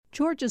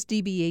Georgia's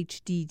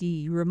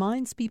DBHDD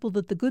reminds people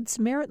that the Good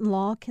Samaritan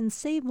Law can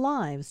save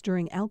lives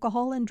during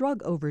alcohol and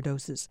drug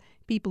overdoses.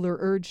 People are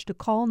urged to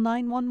call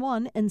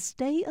 911 and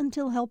stay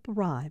until help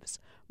arrives.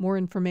 More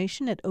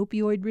information at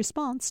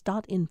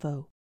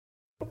opioidresponse.info.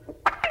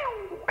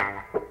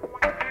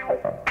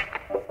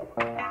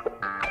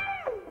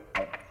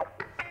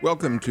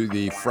 Welcome to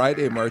the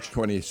Friday, March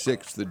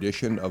 26th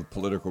edition of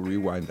Political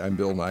Rewind. I'm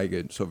Bill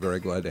Nigut, so very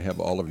glad to have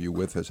all of you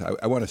with us.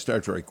 I want to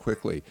start very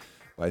quickly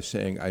by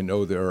saying I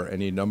know there are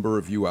any number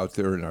of you out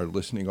there in our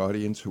listening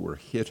audience who were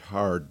hit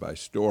hard by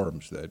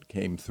storms that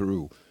came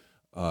through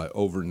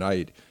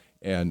overnight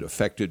and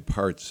affected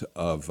parts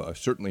of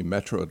certainly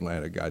Metro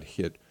Atlanta got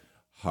hit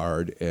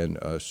hard, and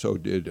so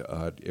did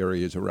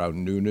areas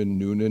around Noonan.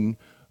 Noonan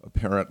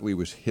apparently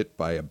was hit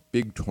by a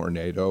big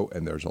tornado,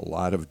 and there's a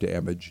lot of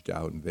damage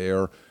down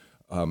there.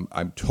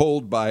 I'm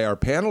told by our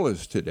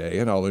panelists today,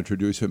 and I'll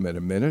introduce him in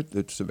a minute,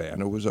 that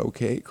Savannah was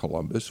okay,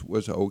 Columbus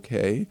was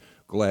okay.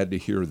 Glad to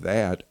hear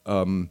that.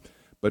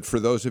 But for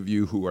those of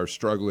you who are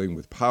struggling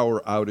with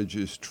power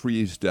outages,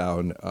 trees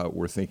down,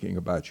 we're thinking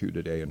about you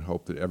today and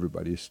hope that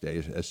everybody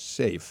stays as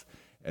safe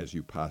as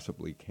you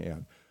possibly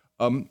can.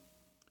 The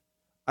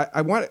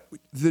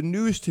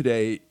news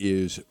today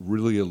is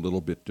really a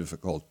little bit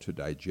difficult to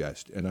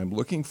digest, and I'm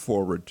looking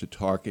forward to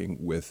talking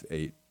with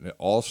an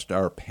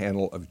all-star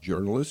panel of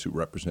journalists who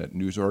represent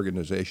news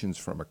organizations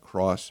from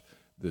across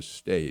the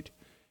state.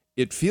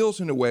 It feels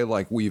in a way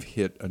like we've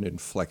hit an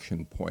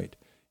inflection point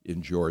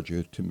in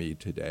Georgia to me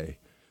today.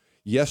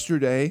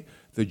 Yesterday,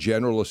 the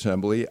General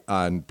Assembly,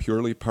 on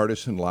purely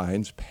partisan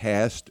lines,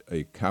 passed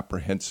a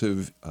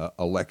comprehensive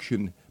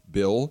election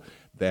bill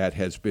that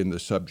has been the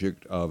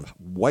subject of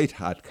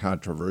white-hot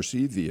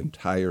controversy the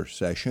entire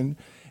session.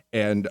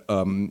 And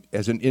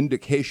as an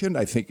indication,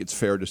 I think it's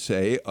fair to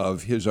say,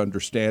 of his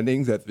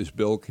understanding that this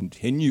bill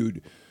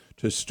continued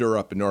to stir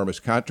up enormous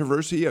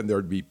controversy and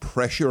there'd be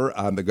pressure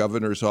on the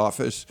governor's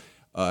office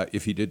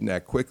if he didn't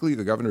act quickly.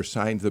 The governor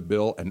signed the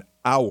bill an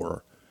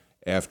hour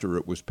after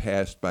it was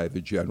passed by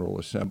the General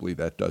Assembly.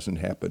 That doesn't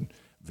happen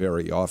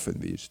very often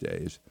these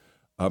days.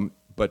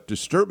 But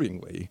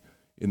disturbingly,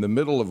 in the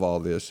middle of all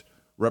this,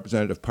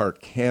 Representative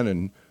Park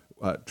Cannon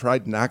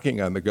tried knocking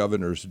on the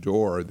governor's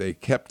door. They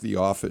kept the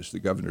office, the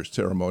governor's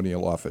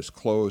ceremonial office,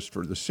 closed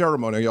for the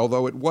ceremony,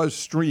 although it was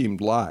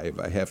streamed live,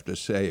 I have to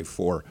say,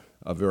 for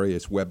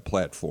various web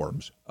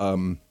platforms.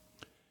 And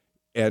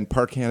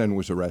Park Cannon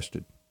was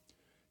arrested.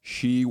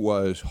 She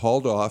was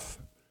hauled off,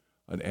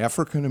 an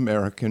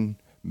African-American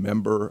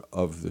member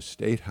of the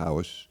State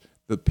House.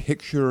 The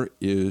picture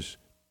is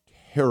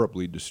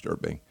terribly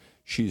disturbing.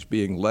 She's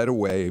being led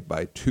away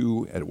by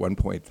two, at one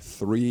point,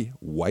 three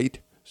white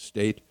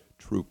state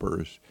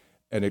troopers,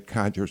 and it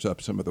conjures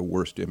up some of the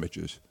worst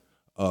images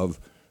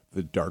of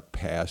the dark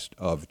past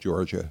of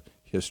Georgia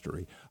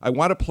history. I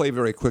want to play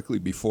very quickly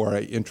before I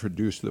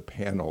introduce the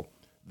panel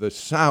the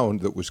sound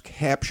that was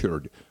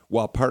captured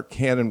while Park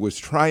Cannon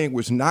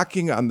was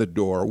knocking on the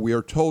door. We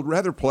are told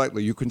rather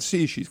politely, you can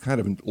see she's kind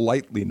of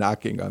lightly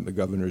knocking on the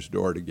governor's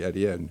door to get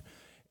in.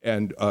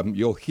 And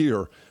you'll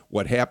hear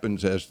what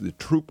happens as the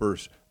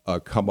troopers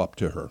come up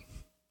to her.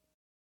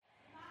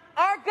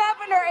 Our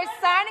governor is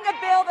signing a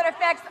bill that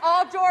affects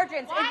all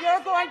Georgians, and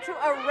you're going to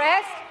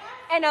arrest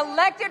an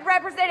elected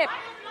representative.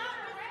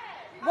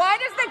 Why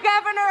does the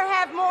governor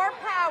have more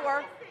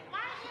power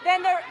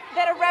than a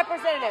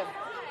representative?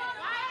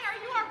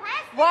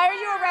 Why are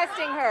you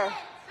arresting her?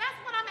 That's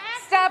what I'm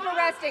asking. Stop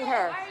arresting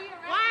her.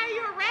 Why are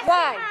you arresting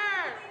Why?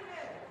 her?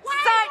 Why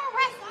are you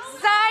arresting her?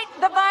 Cite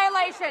the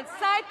violation.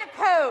 Cite the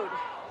code.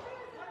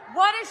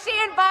 What is she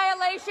in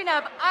violation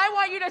of? I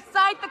want you to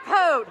cite the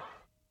code.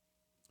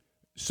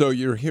 So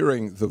you're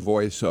hearing the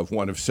voice of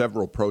one of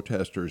several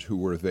protesters who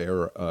were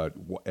there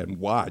and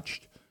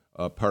watched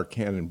Park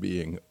Cannon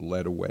being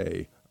led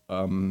away.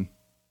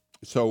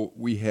 So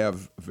we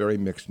have very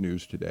mixed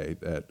news today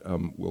that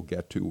we'll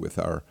get to with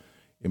our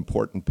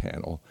important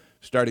panel,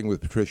 starting with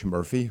Patricia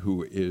Murphy,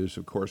 who is,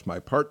 of course, my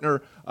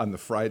partner on the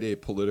Friday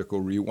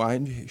Political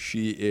Rewind.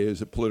 She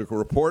is a political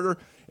reporter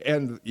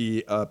and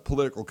the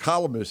political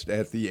columnist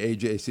at the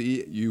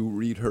AJC. You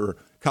read her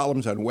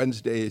columns on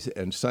Wednesdays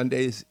and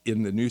Sundays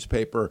in the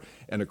newspaper.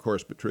 And, of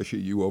course, Patricia,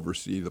 you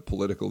oversee the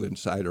Political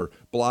Insider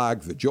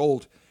blog, The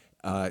Jolt,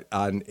 on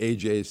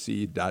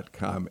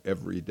AJC.com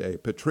every day.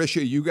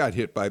 Patricia, you got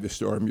hit by the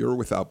storm. You're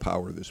without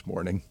power this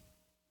morning.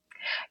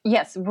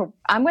 Yes,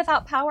 I'm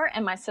without power,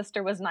 and my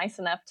sister was nice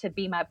enough to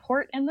be my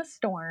port in the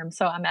storm,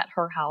 so I'm at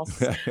her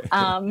house,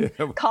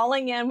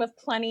 calling in with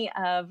plenty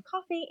of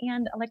coffee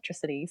and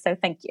electricity, so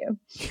thank you.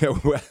 Yeah,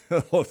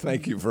 well,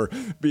 thank you for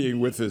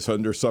being with us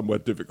under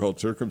somewhat difficult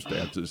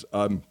circumstances.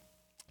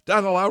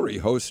 Donna Lowry,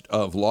 host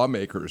of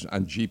Lawmakers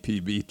on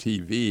GPB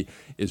TV,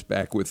 is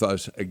back with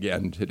us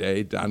again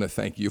today. Donna,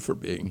 thank you for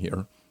being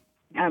here.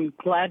 I'm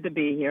glad to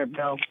be here,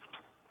 Bill.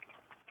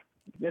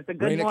 It's a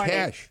good Raina morning.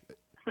 Cash.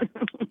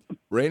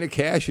 Raina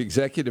Cash,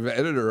 executive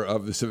editor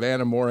of the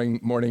Savannah Morning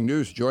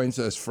News, joins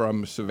us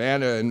from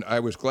Savannah, and I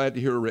was glad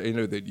to hear,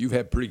 Raina, that you've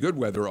had pretty good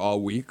weather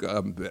all week.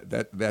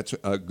 That's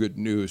good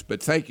news.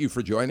 But thank you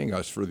for joining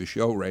us for the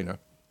show, Raina.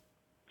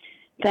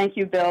 Thank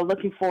you, Bill.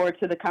 Looking forward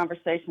to the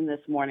conversation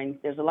this morning.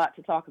 There's a lot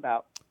to talk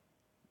about.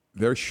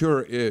 There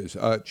sure is.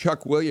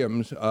 Chuck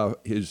Williams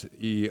is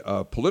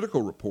a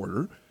political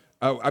reporter.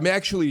 I'm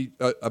actually,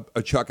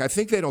 Chuck, I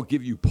think they don't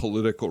give you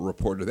political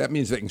reporter. That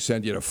means they can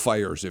send you to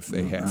fires if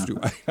they have to.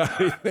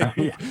 I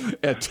think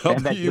at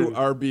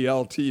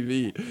WRBL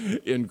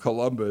TV in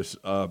Columbus.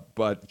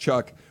 But,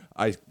 Chuck,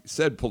 I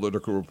said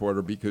political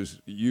reporter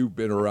because you've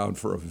been around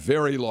for a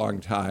very long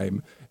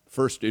time,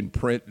 first in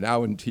print,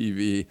 now in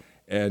TV,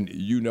 and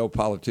you know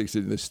politics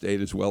in this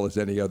state as well as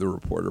any other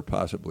reporter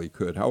possibly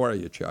could. How are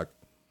you, Chuck?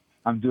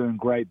 I'm doing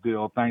great,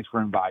 Bill. Thanks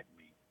for inviting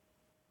me.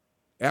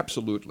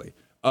 Absolutely.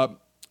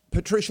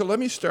 Patricia, let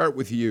me start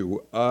with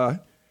you. And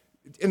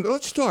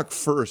let's talk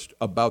first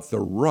about the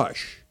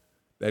rush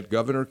that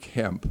Governor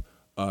Kemp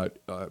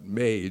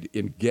made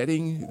in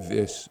getting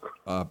this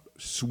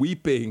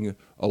sweeping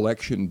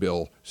election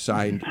bill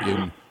signed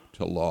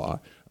into law.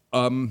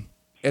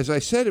 As I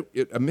said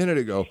a minute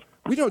ago,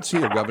 we don't see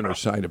a governor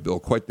sign a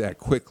bill quite that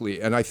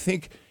quickly, and I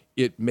think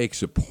it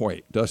makes a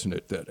point, doesn't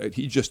it, that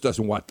he just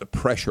doesn't want the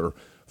pressure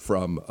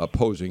from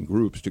opposing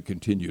groups to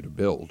continue to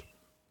build.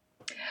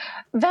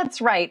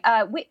 That's right.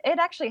 It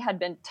actually had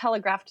been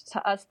telegraphed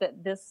to us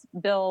that this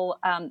bill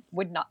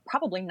would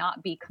probably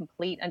not be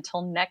complete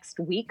until next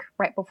week,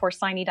 right before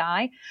Sine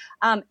Die.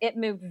 It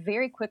moved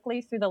very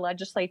quickly through the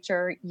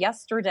legislature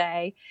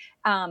yesterday,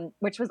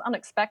 which was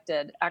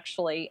unexpected,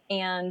 actually.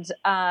 And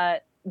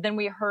then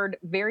we heard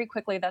very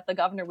quickly that the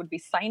governor would be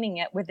signing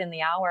it within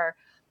the hour.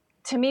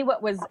 To me,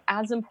 what was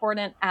as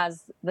important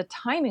as the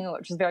timing,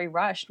 which was very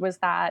rushed, was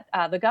that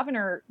the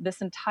governor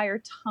this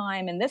entire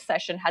time in this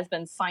session has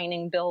been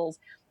signing bills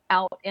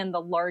out in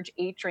the large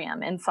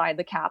atrium inside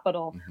the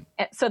Capitol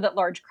so that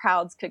large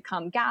crowds could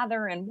come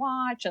gather and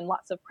watch and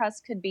lots of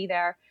press could be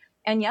there.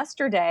 And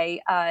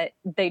yesterday,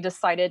 they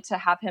decided to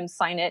have him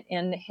sign it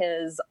in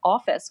his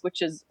office,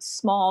 which is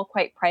small,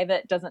 quite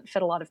private, doesn't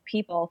fit a lot of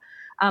people.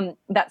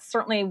 That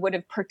certainly would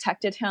have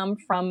protected him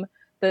from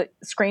the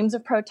screams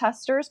of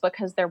protesters,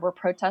 because there were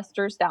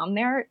protesters down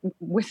there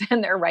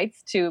within their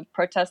rights to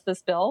protest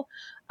this bill.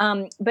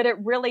 But it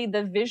really,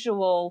 the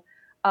visual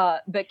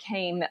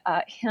became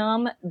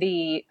him,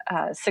 the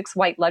 6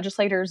 white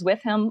legislators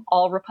with him,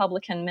 all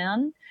Republican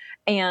men,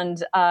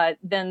 and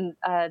then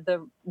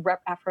the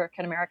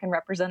African-American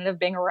representative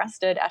being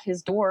arrested at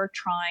his door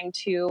trying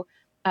to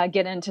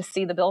get in to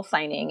see the bill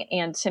signing.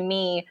 And to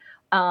me,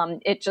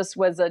 it just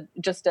was a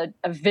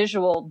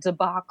visual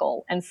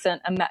debacle and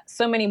sent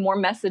so many more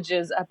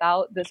messages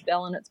about this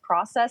bill and its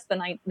process than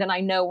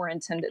I know were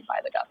intended by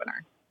the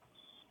governor.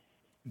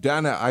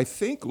 Donna, I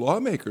think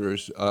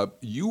lawmakers,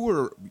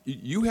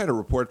 you had a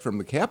report from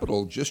the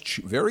Capitol just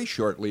very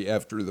shortly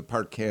after the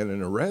Park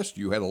Cannon arrest.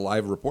 You had a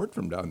live report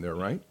from down there,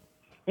 right?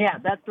 Yeah,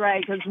 that's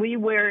right. Because we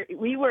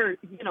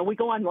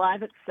go on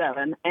live at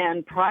 7,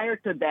 and prior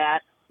to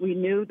that, we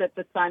knew that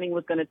the signing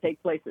was going to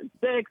take place at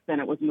 6,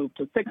 then it was moved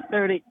to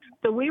 6:30.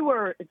 So we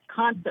were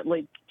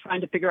constantly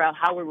trying to figure out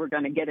how we were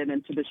going to get it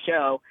into the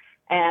show.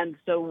 And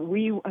so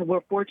we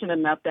were fortunate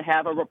enough to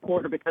have a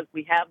reporter, because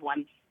we have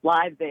one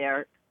live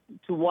there,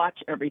 to watch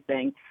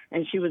everything.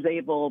 And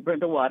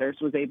Brenda Waters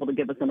was able to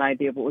give us an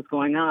idea of what was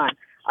going on.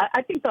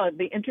 I think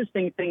the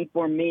interesting thing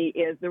for me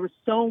is there was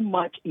so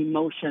much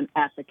emotion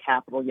at the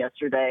Capitol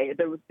yesterday.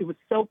 It was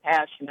so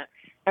passionate.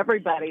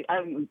 Everybody,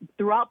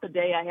 throughout the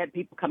day, I had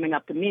people coming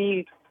up to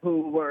me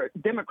who were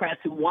Democrats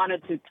who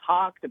wanted to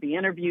talk, to be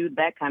interviewed,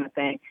 that kind of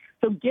thing.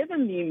 So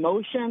given the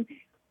emotion,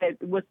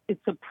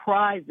 it's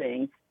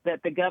surprising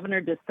that the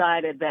governor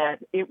decided that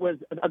it was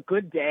a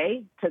good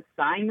day to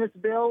sign this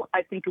bill.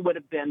 I think it would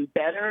have been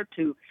better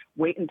to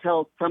wait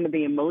until some of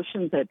the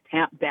emotions had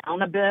tamped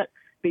down a bit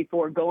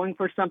before going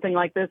for something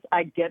like this.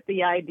 I get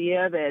the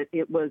idea that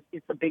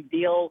it's a big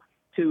deal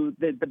to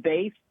the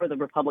base for the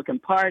Republican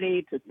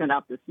Party to send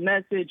out this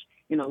message,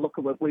 look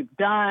at what we've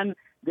done,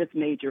 this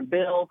major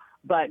bill.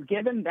 But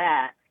given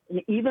that,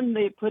 and even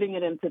they putting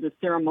it into the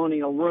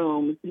ceremonial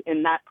room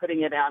and not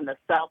putting it on the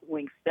South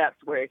Wing steps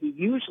where he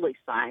usually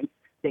signs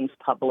things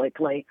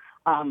publicly,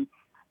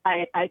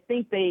 I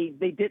think they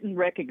didn't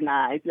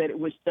recognize that it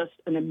was just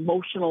an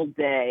emotional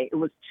day. It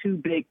was too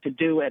big to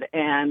do it,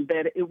 and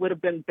that it would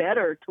have been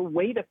better to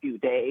wait a few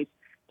days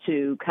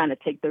to kind of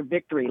take their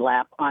victory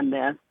lap on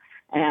this.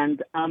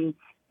 And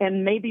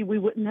maybe we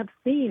wouldn't have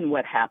seen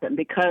what happened,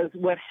 because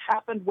what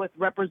happened with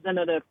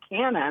Representative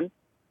Cannon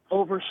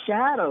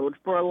overshadowed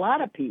for a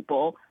lot of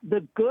people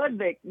the good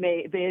that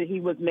he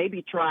was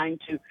maybe trying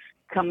to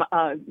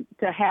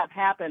have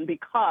happen,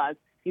 because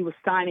he was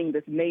signing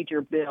this major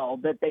bill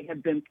that they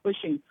had been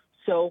pushing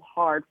so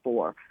hard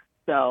for.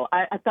 So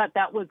I thought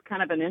that was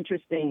kind of an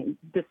interesting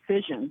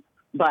decision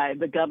by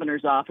the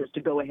governor's office to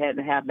go ahead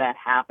and have that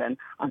happen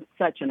on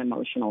such an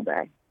emotional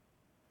day.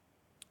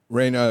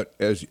 Raina,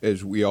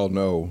 as we all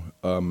know,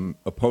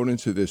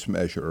 opponents of this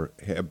measure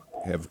have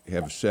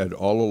have said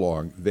all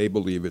along they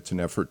believe it's an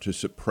effort to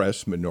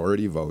suppress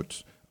minority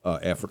votes,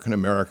 African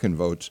American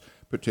votes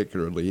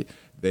particularly.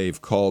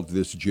 They've called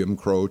this Jim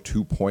Crow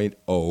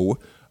 2.0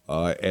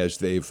 as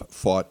they've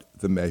fought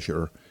the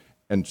measure.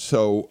 And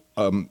so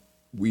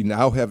we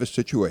now have a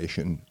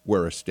situation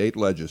where a state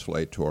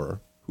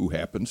legislator who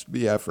happens to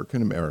be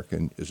African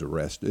American is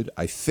arrested.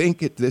 I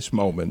think at this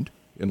moment,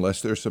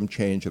 unless there's some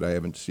change that I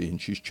haven't seen,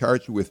 she's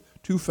charged with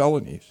 2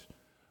 felonies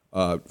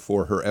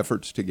for her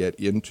efforts to get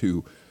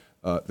into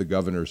the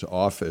governor's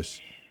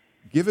office.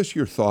 Give us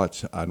your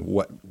thoughts on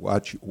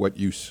what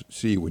you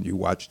see when you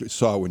watch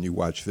this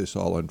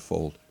all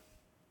unfold.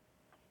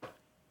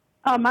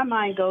 My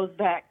mind goes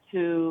back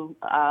to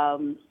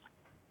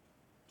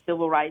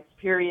civil rights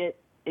period.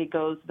 It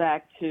goes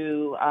back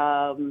to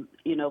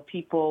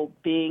people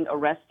being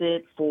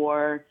arrested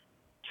for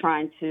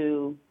trying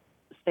to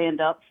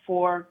stand up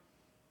for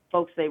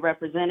folks they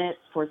represented,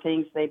 for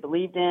things they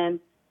believed in.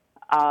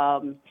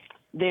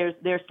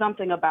 There's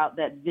something about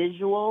that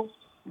visual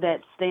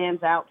that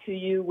stands out to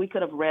you. We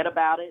could have read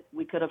about it.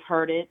 We could have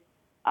heard it.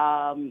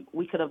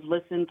 We could have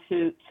listened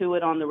to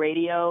it on the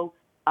radio,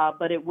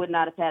 but it would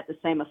not have had the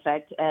same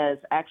effect as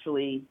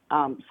actually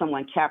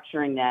someone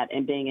capturing that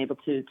and being able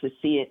to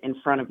see it in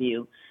front of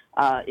you.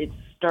 It's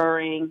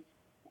stirring,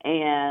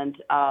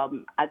 and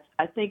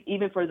I think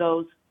even for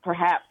those,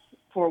 perhaps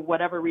for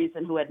whatever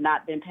reason, who had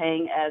not been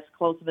paying as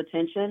close of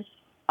attention,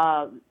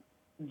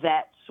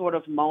 that sort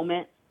of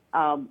moment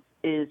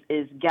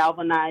is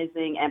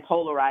galvanizing and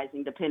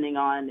polarizing, depending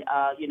on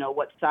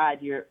what side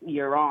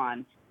you're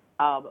on.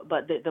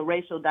 But the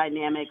racial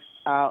dynamics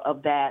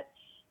of that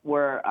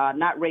were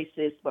not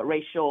racist, but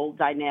racial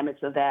dynamics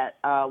of that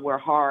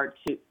was hard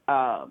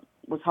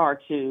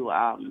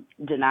to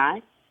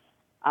deny.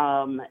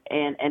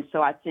 And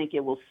so I think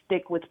it will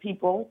stick with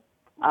people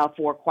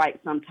for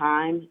quite some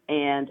time,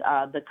 and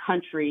the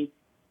country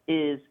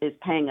is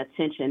paying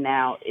attention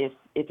now, if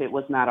it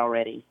was not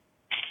already.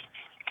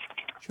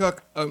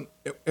 Chuck,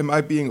 am I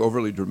being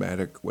overly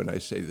dramatic when I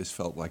say this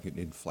felt like an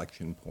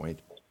inflection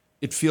point?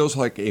 It feels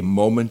like a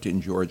moment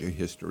in Georgia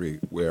history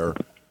where,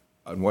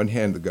 on one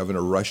hand, the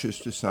governor rushes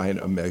to sign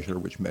a measure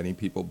which many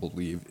people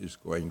believe is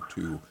going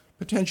to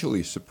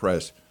potentially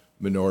suppress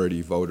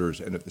minority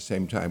voters, and at the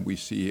same time we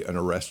see an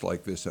arrest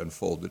like this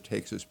unfold that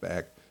takes us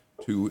back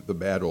to the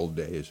bad old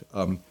days.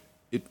 Am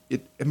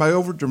I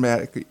over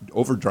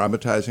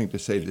dramatizing to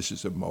say this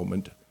is a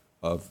moment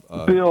of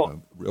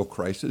real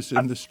crisis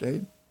in the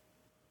state?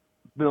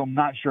 Bill, I'm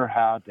not sure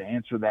how to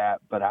answer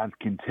that, but I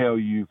can tell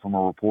you from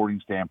a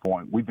reporting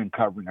standpoint, we've been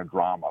covering a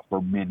drama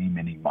for many,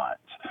 many months.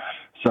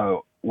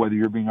 So whether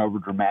you're being over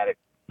dramatic,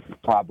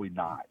 probably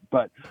not.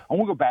 But I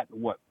want to go back to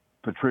what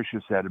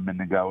Patricia said a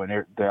minute ago,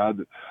 and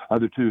the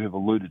other two have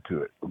alluded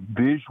to it.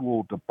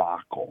 Visual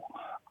debacle.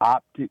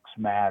 Optics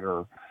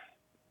matter.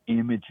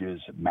 Images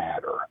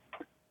matter.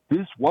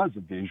 This was a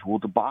visual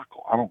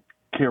debacle. I don't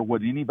care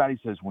what anybody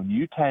says. When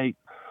you take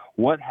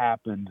what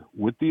happened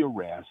with the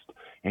arrest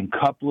and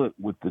couple it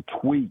with the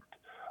tweet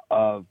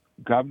of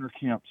Governor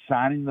Kemp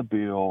signing the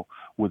bill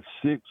with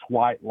 6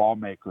 white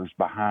lawmakers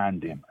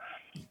behind him,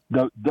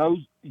 those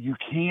you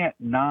can't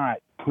not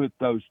put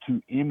those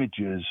 2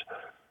 images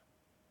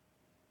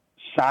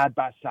side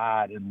by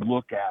side and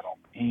look at them.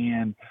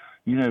 And,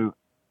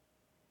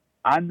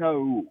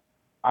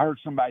 I heard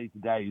somebody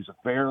today who's a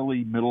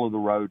fairly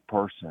middle-of-the-road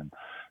person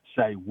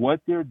say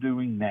what they're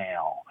doing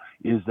now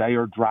is they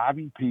are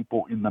driving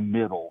people in the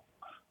middle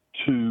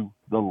to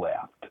the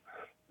left.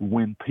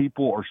 When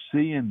people are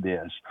seeing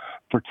this,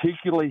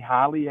 particularly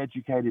highly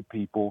educated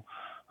people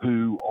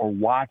who are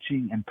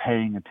watching and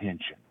paying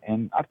attention.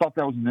 And I thought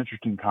that was an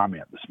interesting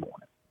comment this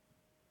morning.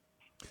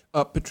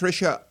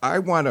 Patricia, I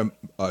want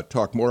to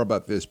talk more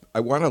about this. I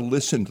want to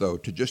listen, though,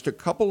 to just a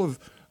couple of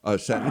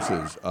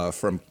sentences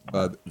from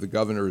the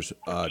governor's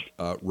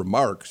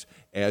remarks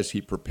as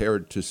he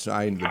prepared to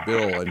sign the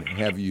bill, and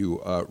have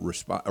you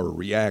respond or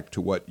react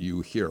to what you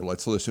hear.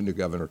 Let's listen to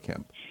Governor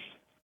Kemp.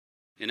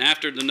 And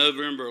after the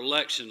November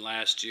election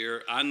last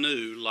year, I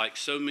knew, like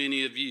so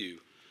many of you,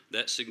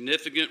 that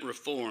significant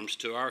reforms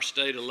to our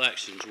state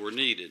elections were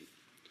needed.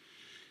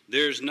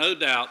 There is no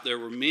doubt there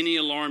were many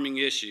alarming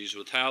issues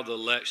with how the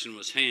election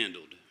was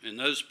handled, and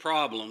those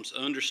problems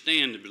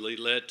understandably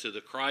led to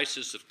the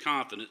crisis of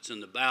confidence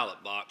in the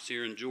ballot box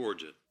here in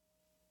Georgia.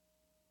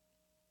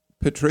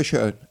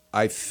 Patricia,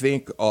 I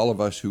think all of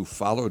us who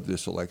followed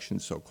this election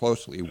so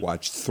closely,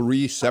 watched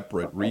 3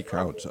 separate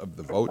recounts of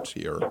the votes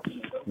here,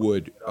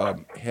 would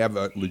have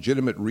a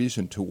legitimate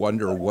reason to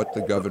wonder what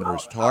the governor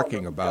is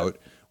talking about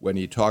when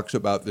he talks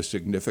about the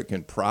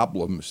significant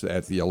problems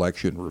that the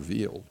election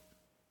revealed.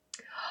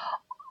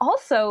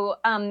 Also,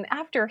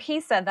 after he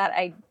said that,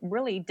 I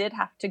really did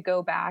have to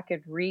go back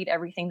and read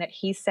everything that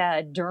he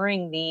said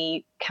during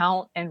the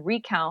count and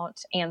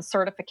recount and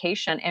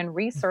certification and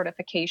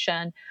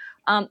recertification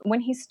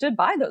when he stood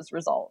by those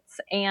results.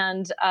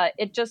 And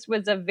it just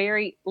was a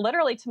very,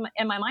 literally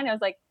in my mind, I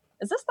was like,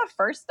 is this the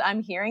first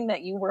I'm hearing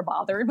that you were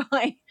bothered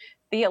by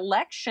the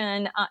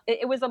election?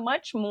 It was a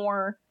much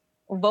more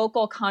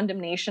vocal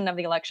condemnation of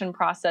the election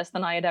process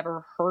than I had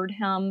ever heard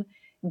him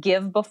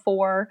give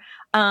before.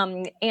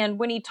 And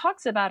when he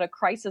talks about a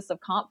crisis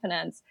of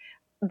confidence,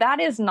 that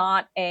is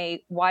not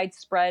a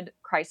widespread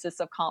crisis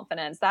of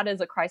confidence. That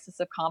is a crisis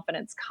of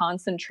confidence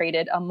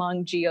concentrated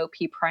among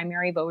GOP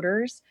primary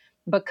voters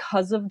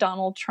because of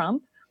Donald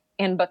Trump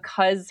and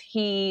because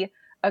he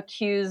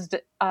accused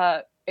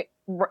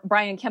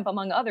Brian Kemp,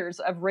 among others,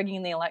 of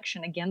rigging the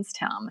election against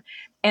him.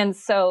 And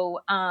so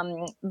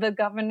the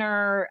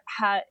governor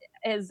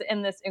is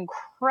in this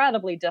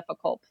incredibly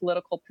difficult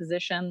political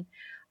position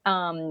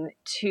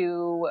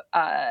to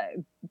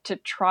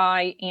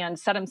try and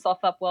set himself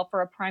up well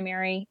for a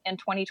primary in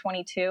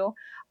 2022,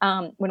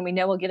 when we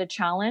know we'll get a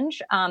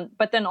challenge,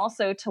 but then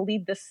also to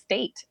lead the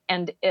state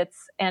and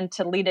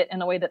to lead it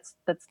in a way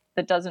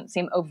that doesn't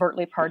seem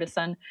overtly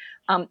partisan.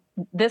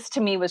 This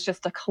to me was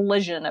just a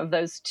collision of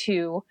those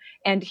two,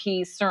 and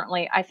he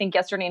certainly, I think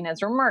yesterday in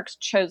his remarks,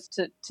 chose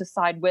to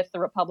side with the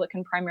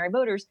Republican primary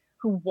voters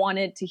who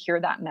wanted to hear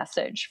that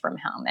message from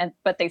him,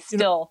 but they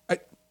still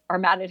are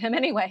mad at him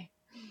anyway.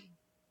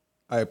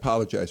 I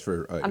apologize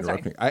for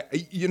interrupting.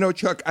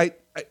 Chuck,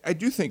 I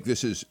do think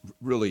this is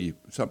really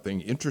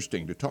something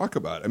interesting to talk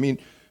about. I mean,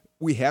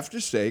 we have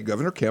to say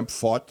Governor Kemp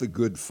fought the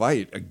good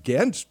fight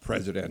against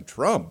President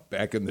Trump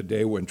back in the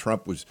day when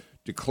Trump was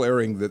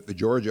declaring that the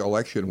Georgia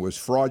election was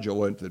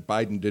fraudulent, that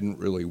Biden didn't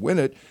really win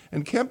it.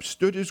 And Kemp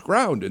stood his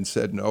ground and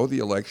said, no, the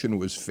election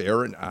was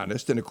fair and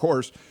honest. And, of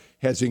course,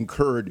 has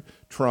incurred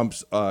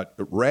Trump's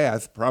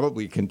wrath,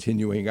 probably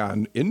continuing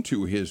on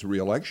into his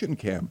reelection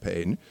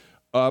campaign.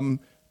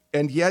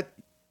 And yet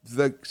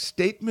the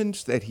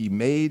statements that he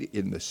made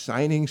in the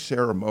signing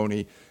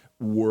ceremony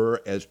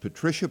were, as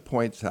Patricia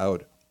points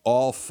out,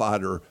 all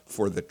fodder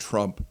for the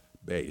Trump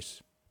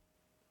base.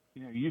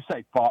 You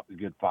say fought the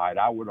good fight.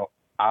 I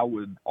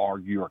would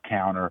argue or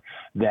counter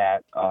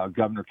that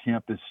Governor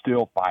Kemp is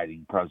still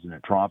fighting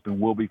President Trump and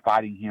will be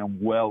fighting him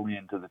well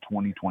into the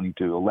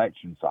 2022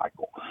 election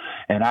cycle.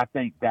 And I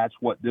think that's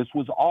what this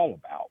was all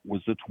about,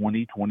 was the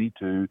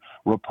 2022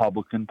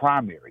 Republican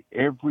primary.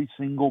 Every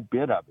single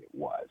bit of it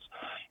was.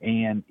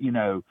 And,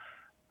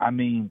 I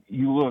mean,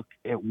 you look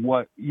at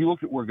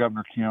where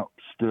Governor Kemp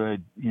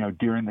stood,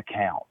 during the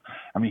count.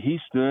 I mean, he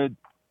stood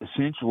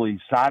essentially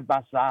side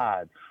by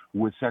side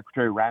with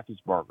Secretary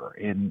Raffensperger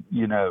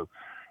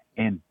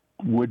and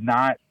would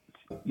not,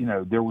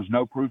 there was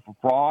no proof of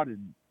fraud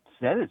and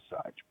said as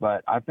such.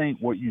 But I think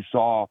what you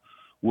saw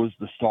was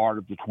the start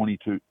of the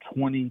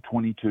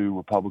 2022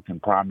 Republican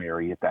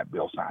primary at that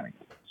bill signing.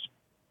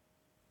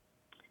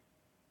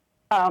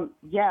 I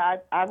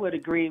would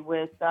agree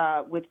with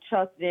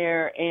Chuck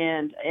there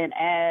and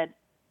add,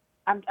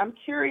 I'm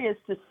curious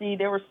to see,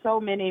 there were so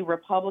many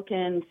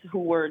Republicans who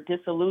were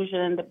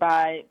disillusioned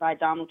by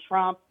Donald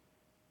Trump.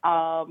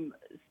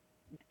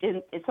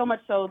 It's so much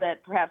so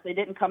that perhaps they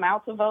didn't come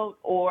out to vote,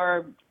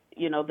 or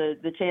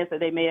the chance that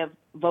they may have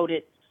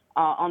voted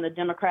on the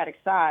Democratic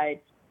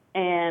side.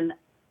 And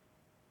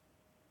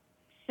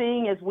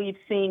seeing as we've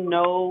seen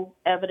no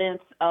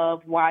evidence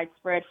of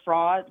widespread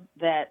fraud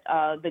that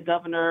the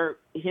governor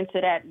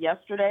hinted at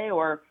yesterday,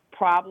 or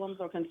problems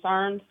or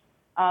concerns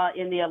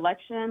in the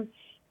election,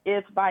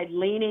 it's by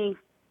leaning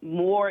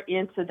more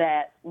into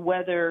that,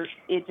 whether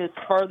it just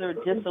further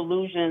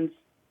disillusions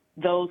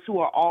those who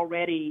are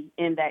already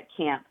in that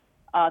camp.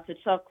 To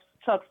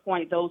Chuck's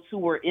point, those who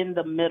were in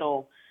the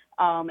middle.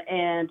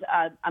 And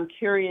I'm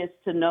curious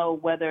to know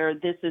whether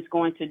this is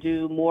going to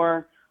do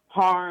more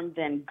harm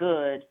than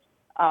good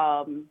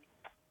in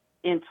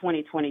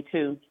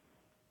 2022.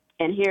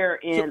 And here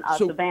in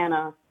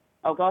Savannah,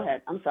 go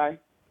ahead. I'm sorry.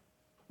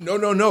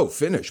 No.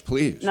 Finish,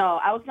 please. No,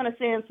 I was going to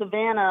say in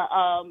Savannah,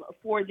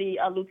 for the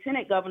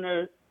lieutenant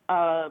governor's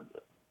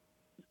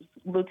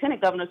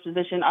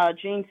position,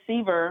 Gene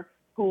Seaver,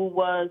 who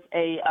was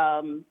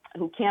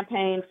who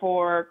campaigned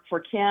for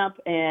Kemp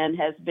and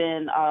has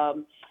been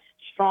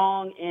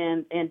strong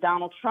in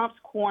Donald Trump's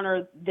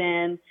corner,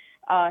 then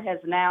has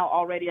now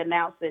already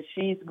announced that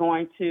she's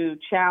going to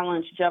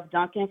challenge Jeff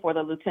Duncan for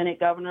the lieutenant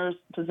governor's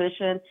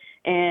position.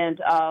 And,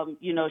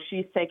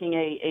 she's taking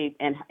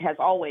and has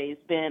always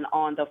been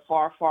on the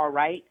far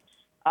right.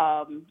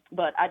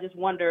 But I just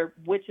wonder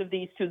which of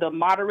these two, the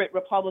moderate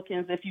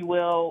Republicans, if you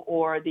will,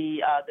 or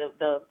the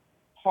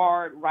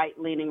hard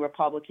right-leaning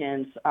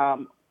Republicans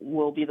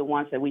will be the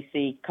ones that we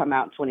see come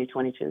out in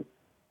 2022.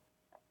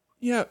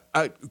 Yeah,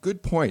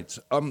 good points.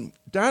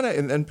 Donna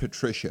and then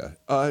Patricia.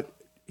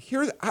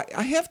 Here,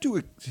 I have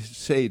to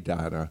say,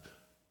 Donna,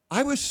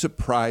 I was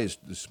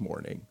surprised this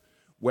morning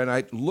when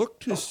I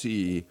looked to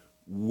see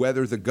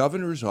whether the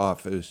governor's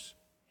office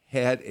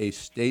had a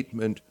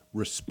statement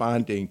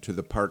responding to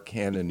the Park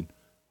Cannon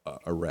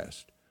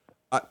arrest.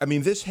 I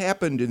mean, this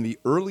happened in the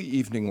early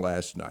evening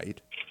last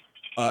night.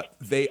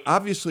 They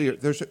obviously,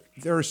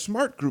 they're a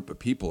smart group of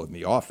people in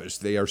the office.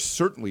 They are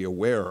certainly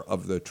aware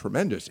of the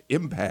tremendous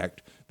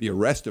impact the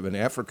arrest of an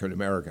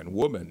African-American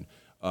woman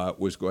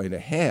was going to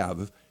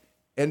have.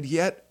 And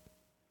yet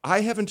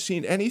I haven't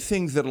seen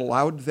anything that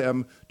allowed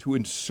them to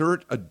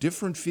insert a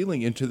different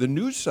feeling into the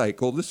news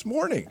cycle this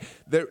morning.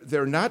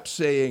 They're not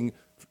saying,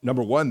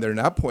 number one, they're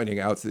not pointing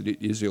out that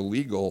it is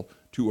illegal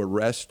to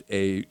arrest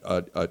a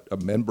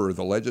member of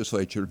the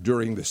legislature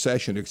during the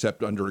session,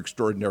 except under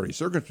extraordinary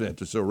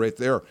circumstances. So right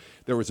there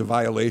was a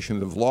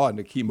violation of law.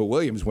 Nikema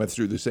Williams went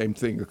through the same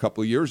thing a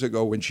couple of years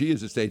ago when she,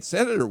 as a state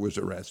senator, was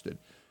arrested.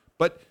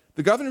 But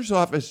the governor's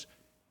office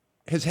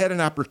has had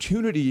an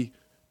opportunity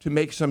to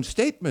make some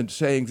statement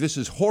saying this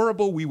is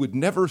horrible, we would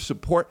never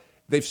support.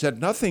 They've said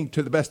nothing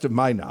to the best of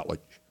my knowledge.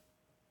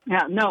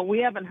 Yeah, no, we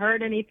haven't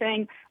heard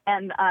anything.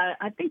 And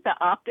I think the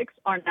optics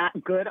are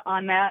not good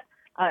on that.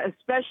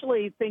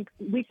 Especially think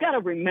we've got to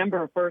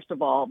remember, first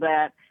of all,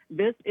 that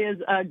this is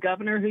a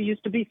governor who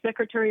used to be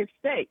Secretary of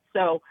State.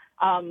 So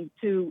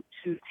to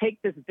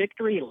take this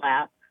victory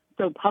lap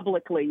so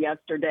publicly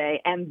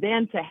yesterday and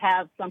then to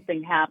have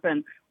something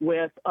happen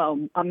with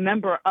a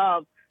member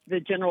of the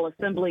General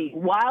Assembly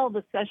while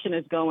the session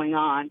is going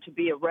on to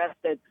be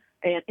arrested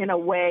in a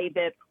way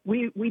that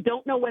we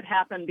don't know what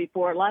happened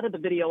before. A lot of the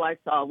video I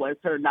saw was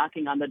her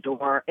knocking on the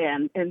door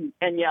and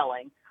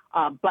yelling.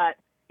 But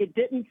it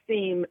didn't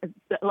seem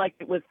like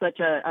it was such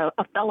a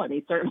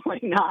felony, certainly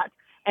not,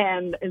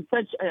 and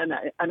such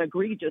an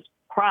egregious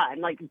crime,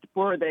 like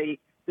for the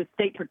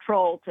state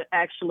patrol to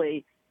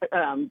actually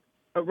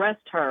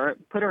arrest her,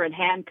 put her in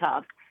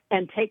handcuffs,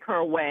 and take her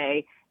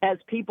away as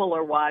people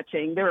are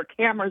watching. There are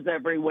cameras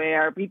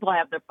everywhere. People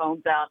have their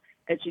phones out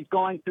as she's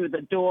going through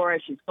the door,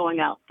 as she's going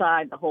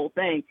outside, the whole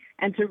thing.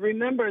 And to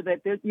remember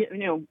that this,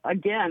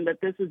 again, that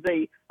this is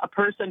a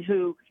person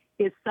who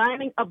is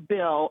signing a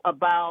bill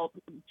about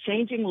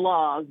changing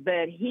laws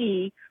that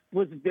he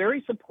was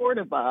very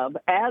supportive of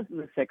as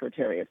the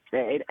Secretary of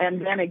State,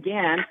 and then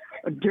again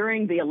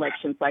during the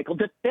election cycle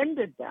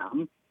defended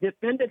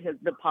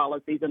the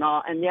policies and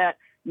all, and yet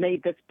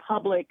made this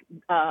public,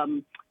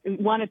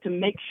 wanted to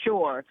make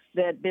sure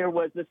that there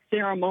was a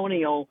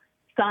ceremonial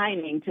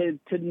signing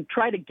to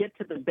try to get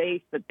to the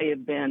base that they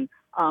have been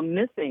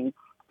missing.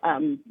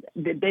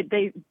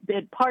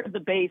 They part of the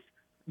base,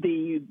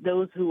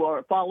 those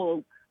who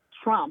follow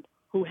Trump,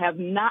 who have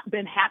not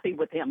been happy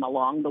with him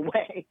along the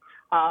way.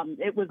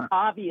 It was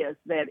obvious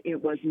that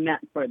it was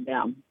meant for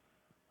them.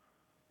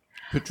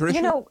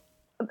 Patricia?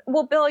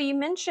 Well, Bill, you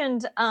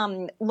mentioned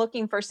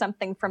looking for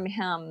something from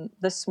him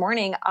this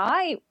morning.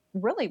 I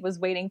really was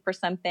waiting for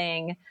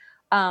something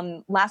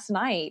last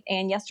night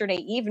and yesterday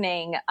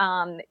evening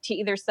to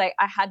either say,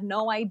 I had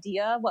no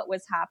idea what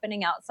was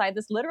happening outside.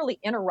 This literally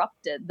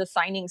interrupted the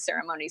signing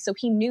ceremony. So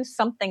he knew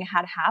something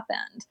had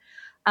happened.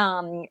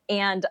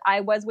 And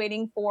I was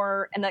waiting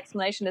for an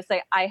explanation to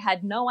say, I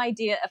had no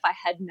idea. If I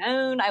had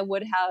known, I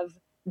would have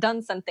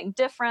done something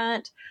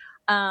different.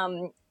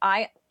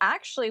 I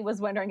actually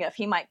was wondering if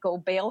he might go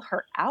bail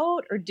her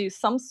out or do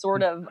some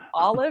sort of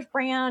olive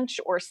branch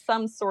or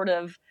some sort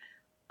of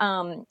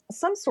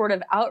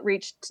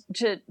outreach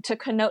to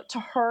connote to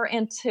her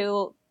and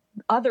to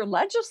other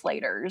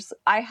legislators.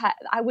 I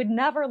would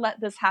never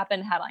let this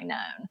happen had I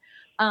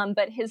known.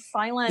 But his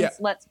silence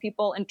lets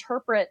people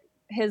interpret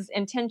his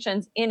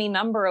intentions any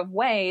number of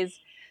ways.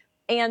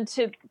 And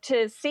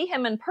to see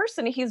him in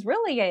person, he's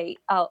really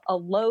a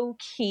low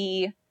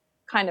key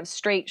kind of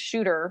straight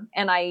shooter.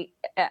 And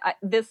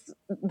the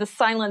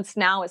silence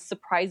now is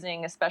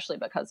surprising, especially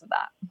because of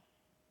that.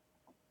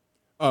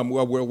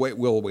 Well,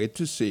 we'll wait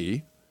to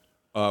see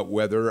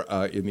whether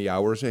in the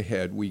hours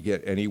ahead we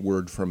get any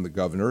word from the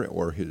governor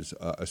or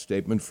a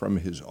statement from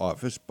his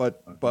office.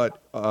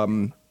 But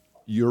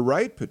you're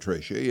right,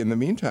 Patricia. In the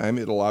meantime,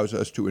 it allows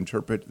us to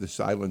interpret the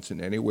silence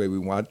in any way we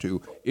want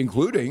to,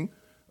 including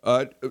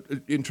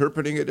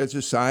interpreting it as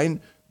a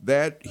sign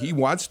that he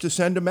wants to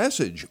send a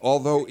message,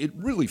 although it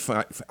really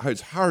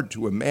is hard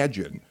to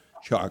imagine,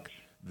 Chuck,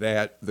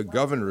 that the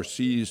governor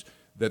sees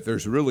that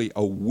there's really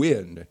a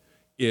win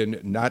in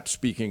not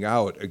speaking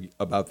out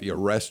about the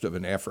arrest of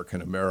an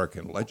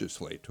African-American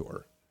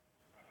legislator.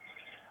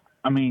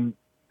 I mean,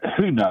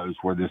 who knows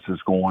where this is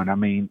going? I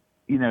mean,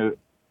 I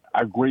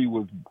agree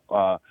with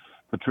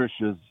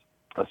Patricia's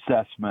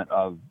assessment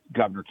of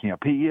Governor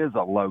Kemp. He is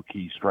a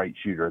low-key straight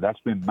shooter.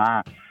 That's been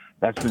my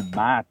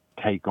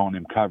take on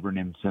him, covering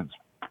him since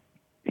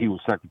he was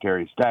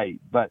Secretary of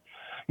State. But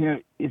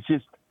it's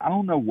just, I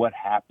don't know what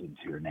happens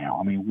here now.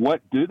 I mean,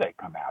 what do they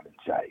come out and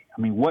say?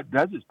 I mean, what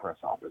does his press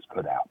office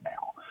put out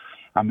now?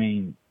 I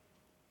mean,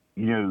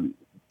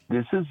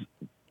 there's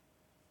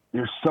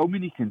so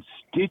many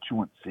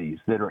constituencies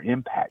that are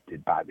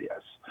impacted by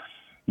this.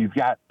 You've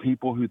got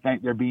people who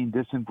think they're being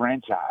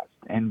disenfranchised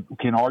and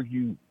can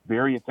argue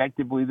very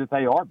effectively that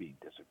they are being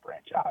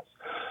disenfranchised.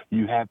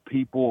 You have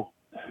people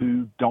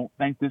who don't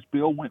think this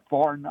bill went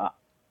far enough,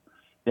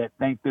 that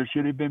think there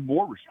should have been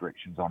more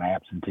restrictions on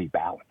absentee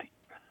balloting.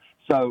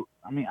 So,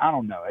 I mean, I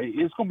don't know.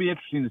 It's going to be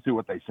interesting to see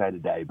what they say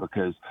today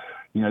because,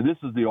 this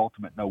is the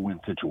ultimate no-win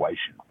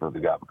situation for the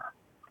governor.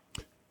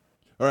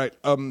 All right.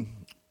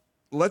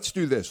 Let's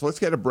do this. Let's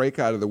get a break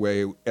out of the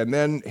way. And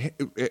then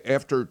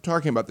after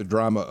talking about the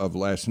drama of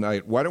last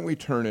night, why don't we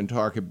turn and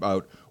talk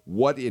about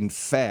what, in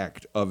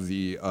fact, of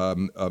the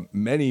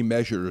many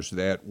measures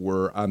that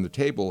were on the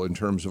table in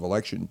terms of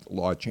election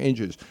law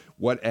changes,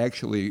 what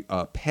actually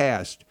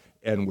passed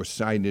and was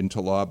signed into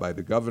law by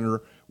the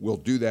governor. We'll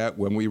do that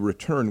when we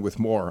return with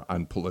more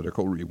on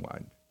Political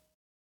Rewind.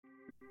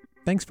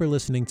 Thanks for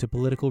listening to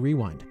Political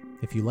Rewind.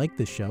 If you like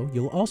this show,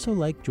 you'll also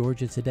like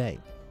Georgia Today.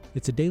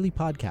 It's a daily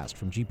podcast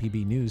from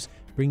GPB News,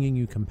 bringing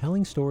you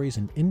compelling stories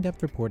and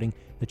in-depth reporting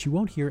that you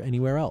won't hear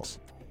anywhere else.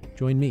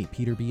 Join me,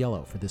 Peter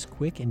Biello, for this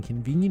quick and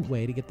convenient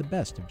way to get the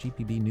best of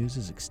GPB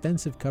News'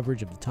 extensive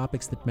coverage of the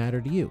topics that matter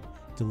to you,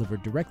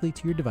 delivered directly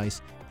to your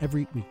device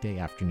every weekday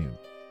afternoon.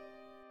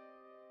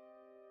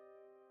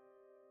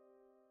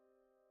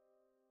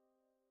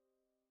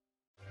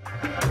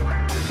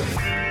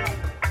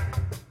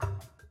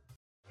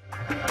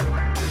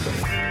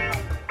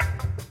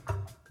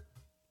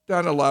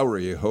 Donna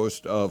Lowry,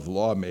 host of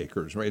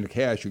Lawmakers, Raina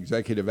Cash,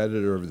 executive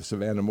editor of the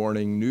Savannah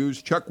Morning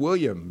News, Chuck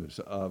Williams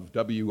of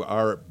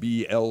WRBL-TV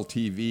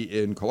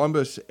in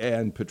Columbus,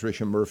 and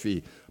Patricia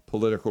Murphy,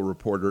 political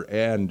reporter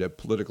and a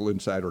political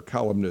insider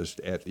columnist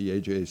at the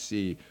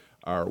AJC,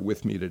 are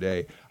with me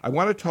today. I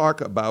want to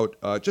talk about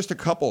just a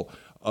couple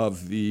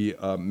of the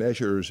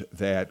measures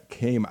that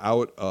came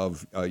out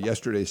of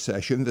yesterday's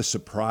session, the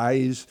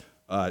surprise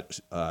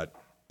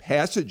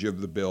passage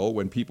of the bill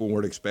when people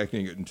weren't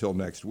expecting it until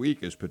next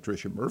week, as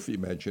Patricia Murphy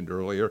mentioned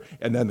earlier,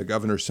 and then the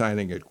governor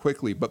signing it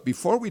quickly. But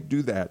before we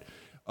do that,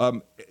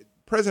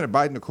 President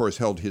Biden, of course,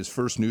 held his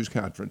first news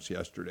conference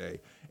yesterday,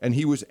 and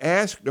he was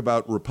asked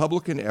about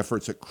Republican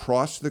efforts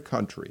across the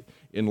country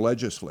in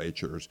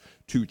legislatures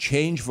to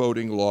change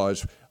voting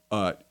laws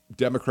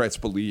Democrats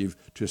believe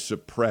to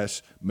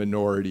suppress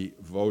minority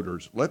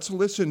voters. Let's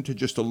listen to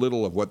just a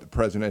little of what the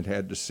president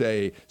had to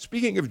say,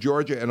 speaking of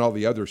Georgia and all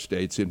the other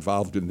states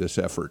involved in this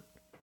effort.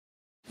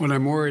 What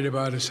I'm worried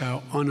about is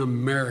how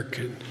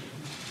un-American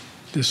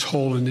this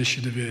whole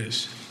initiative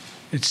is.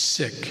 It's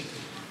sick.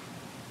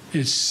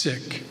 It's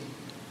sick.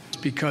 It's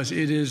because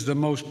it is the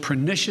most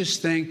pernicious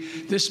thing.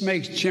 This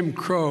makes Jim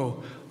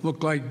Crow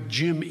look like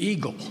Jim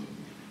Eagle.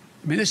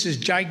 I mean, this is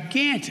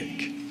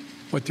gigantic,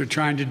 what they're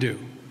trying to do.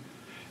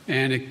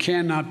 And it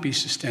cannot be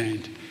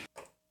sustained.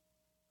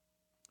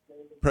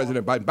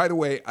 President Biden, by the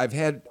way, I've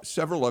had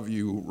several of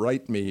you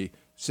write me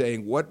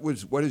saying, what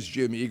is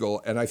Jim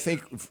Eagle? And I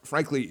think,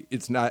 frankly,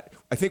 it's not.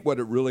 I think what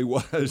it really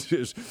was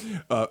is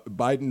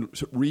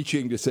Biden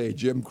reaching to say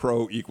Jim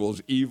Crow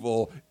equals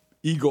evil,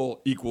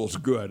 Eagle equals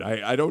good.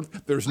 I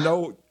don't, there's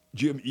no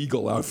Jim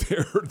Eagle out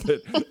there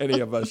that any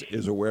of us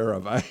is aware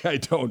of, I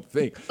don't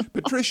think.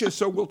 Patricia,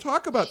 so we'll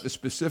talk about the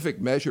specific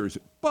measures,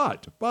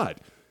 but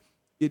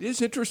it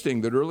is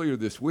interesting that earlier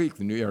this week,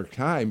 the New York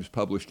Times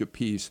published a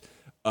piece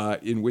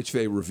in which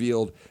they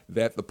revealed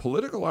that the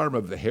political arm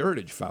of the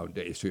Heritage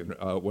Foundation,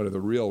 one of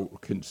the real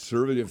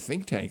conservative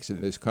think tanks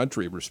in this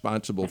country,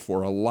 responsible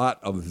for a lot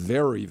of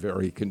very,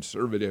 very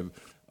conservative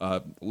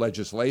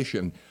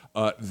legislation,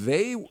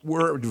 they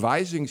were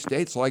advising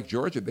states like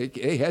Georgia.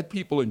 They had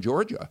people in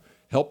Georgia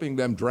helping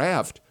them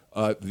draft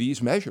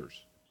these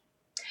measures.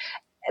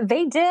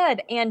 They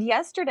did. And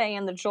yesterday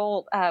in the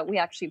Jolt, we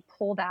actually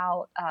pulled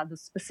out the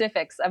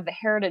specifics of the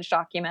Heritage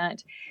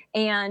document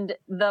and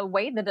the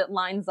way that it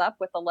lines up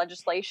with the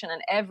legislation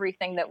and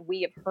everything that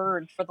we have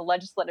heard for the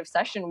legislative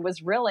session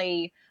was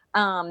really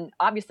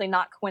obviously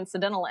not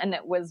coincidental. And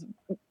it was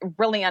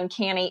really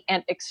uncanny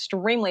and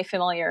extremely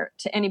familiar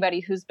to anybody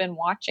who's been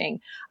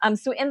watching.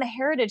 So in the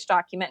Heritage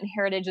document, and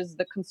Heritage is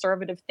the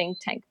conservative think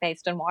tank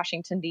based in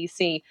Washington,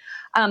 D.C.,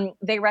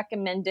 they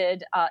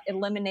recommended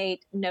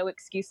eliminate no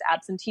excuse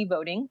absentee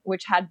voting,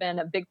 which had been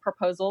a big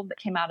proposal that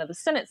came out of the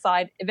Senate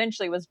side,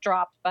 eventually was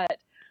dropped, but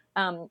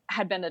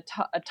had been a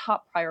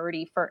top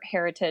priority for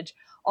Heritage.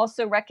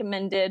 Also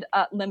recommended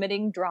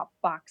limiting drop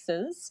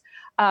boxes,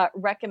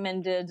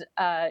 recommended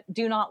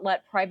do not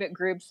let private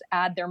groups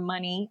add their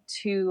money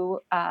to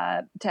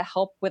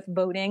help with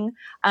voting,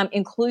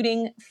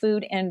 including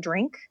food and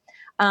drink,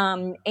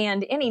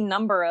 and any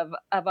number of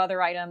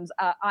other items,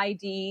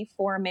 ID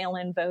for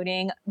mail-in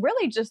voting,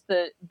 really just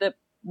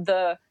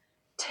the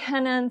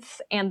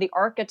tenets and the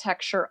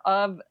architecture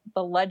of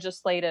the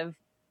legislative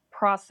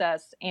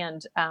process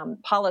and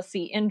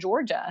policy in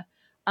Georgia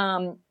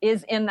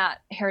is in that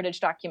Heritage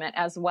document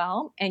as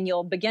well. And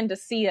you'll begin to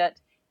see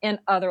it in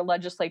other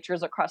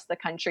legislatures across the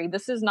country.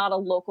 This is not a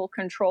local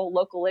control,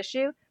 local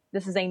issue.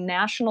 This is a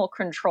national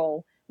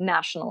control,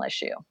 national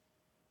issue.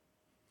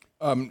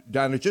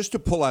 Donna, just to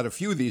pull out a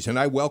few of these, and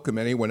I welcome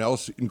anyone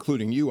else,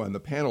 including you on the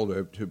panel,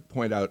 to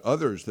point out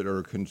others that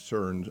are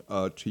concerned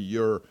to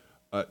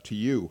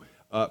you.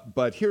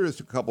 But here is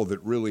a couple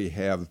that really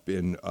have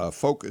been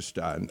focused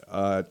on.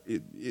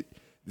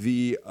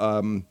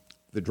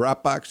 The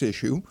drop box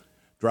issue.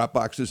 Drop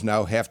boxes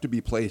now have to be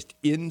placed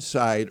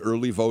inside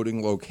early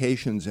voting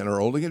locations and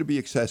are only going to be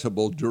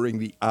accessible during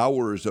the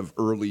hours of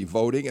early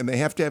voting, and they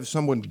have to have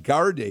someone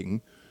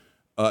guarding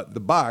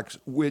the box,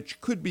 which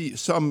could be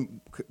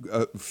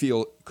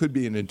feel could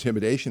be an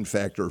intimidation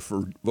factor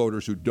for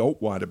voters who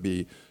don't want to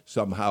be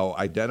somehow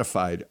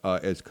identified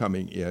as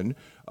coming in.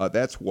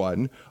 That's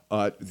one.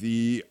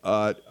 You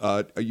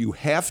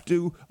have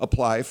to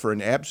apply for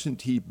an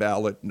absentee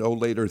ballot no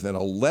later than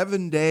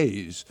 11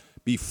 days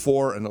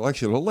before an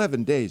election.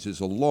 11 days is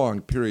a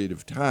long period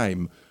of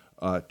time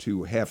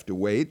to have to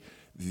wait.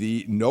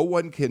 No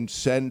one can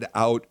send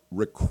out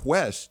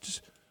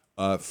requests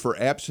for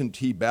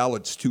absentee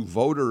ballots to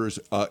voters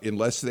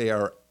unless they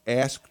are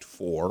asked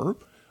for.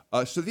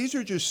 So these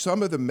are just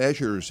some of the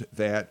measures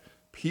that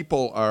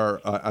people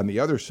are on the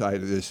other side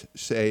of this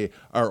say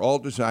are all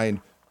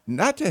designed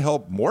not to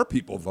help more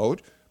people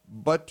vote,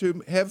 but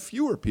to have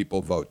fewer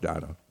people vote,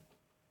 Donna.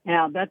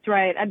 Yeah, that's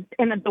right.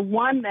 And the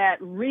one that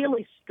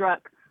really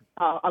struck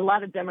a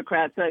lot of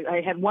Democrats,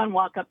 I had one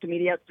walk up to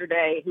me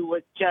yesterday who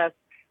was just,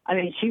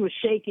 she was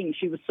shaking.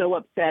 She was so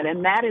upset.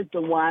 And that is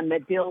the one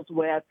that deals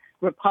with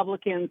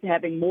Republicans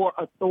having more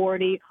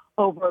authority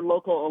over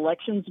local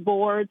elections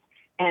boards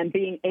and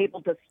being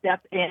able to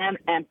step in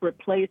and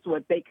replace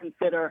what they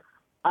consider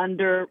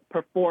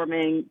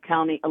underperforming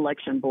county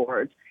election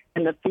boards.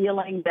 And the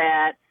feeling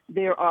that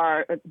there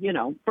are,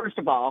 first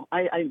of all,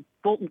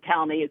 Fulton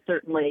County is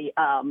certainly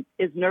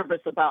is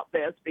nervous about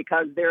this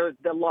because they're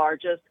the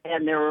largest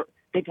and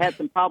they've had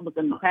some problems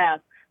in the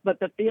past. But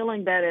the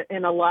feeling that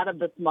in a lot of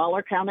the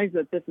smaller counties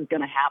that this is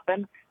going to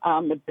happen,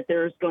 that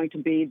there's going to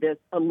be this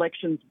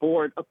elections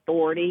board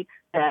authority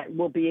that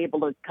will be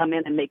able to come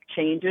in and make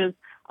changes.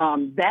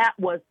 That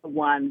was the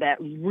one that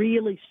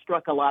really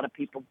struck a lot of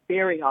people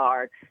very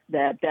hard,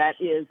 that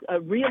is a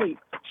really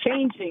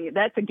changing,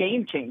 that's a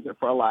game changer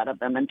for a lot of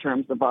them in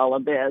terms of all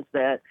of this,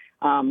 that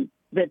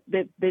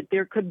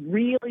there could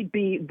really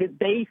be, that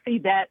they see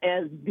that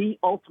as the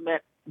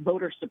ultimate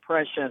voter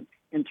suppression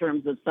in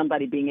terms of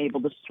somebody being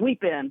able to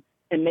sweep in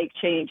and make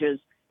changes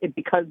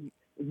because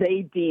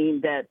they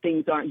deem that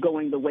things aren't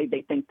going the way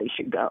they think they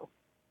should go.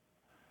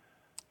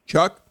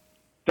 Chuck?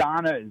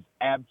 Donna is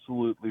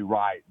absolutely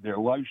right. Their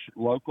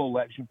local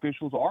election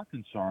officials are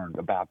concerned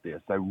about this.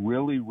 They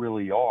really,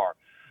 really are.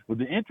 But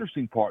the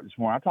interesting part this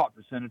morning, I talked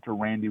to Senator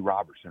Randy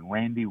Robertson.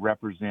 Randy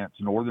represents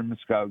Northern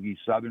Muskogee,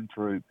 Southern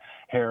Troup,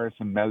 Harris,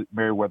 and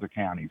Meriwether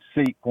counties,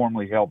 seat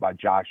formerly held by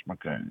Josh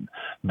McCoon.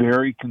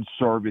 Very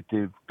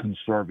conservative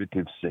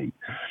seat.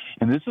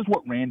 And this is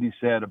what Randy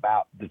said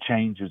about the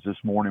changes this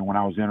morning when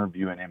I was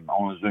interviewing him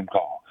on a Zoom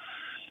call.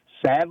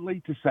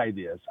 Sadly to say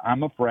this,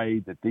 I'm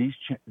afraid that these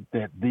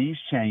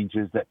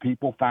changes that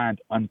people find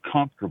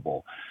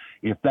uncomfortable,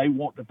 if they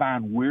want to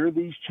find where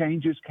these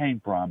changes came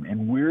from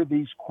and where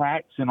these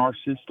cracks in our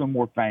system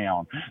were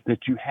found,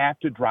 that you have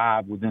to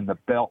drive within the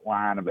belt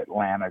line of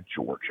Atlanta,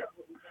 Georgia.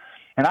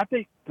 And I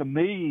think, to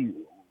me,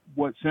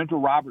 what Senator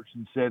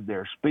Robertson said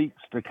there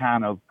speaks to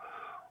kind of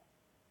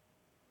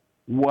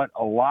what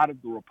a lot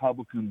of the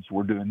Republicans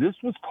were doing. This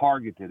was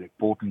targeted at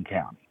Fulton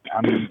County.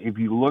 I mean, if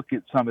you look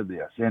at some of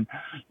this, and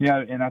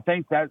I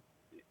think that,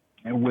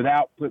 and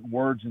without putting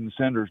words in the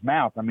senator's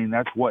mouth, I mean,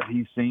 that's what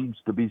he seems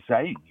to be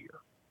saying here.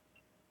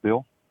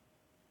 Bill?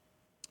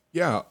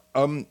 Yeah.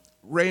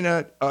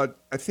 Raina,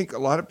 I think a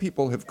lot of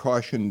people have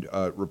cautioned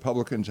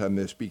Republicans on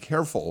this. Be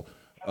careful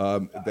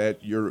that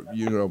you're,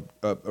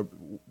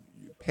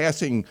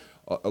 passing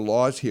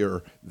laws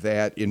here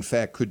that, in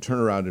fact, could turn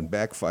around and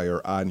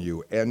backfire on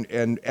you. And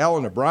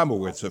Alan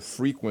Abramowitz, a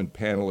frequent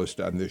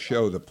panelist on this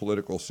show, the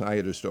political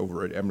scientist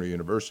over at Emory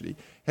University,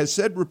 has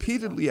said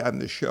repeatedly on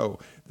this show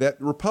that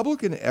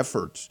Republican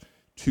efforts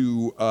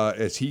to,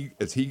 as he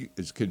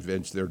is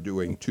convinced they're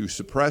doing, to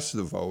suppress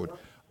the vote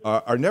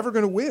are never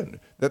going to win,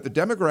 that the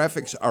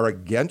demographics are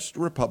against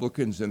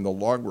Republicans in the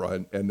long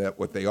run, and that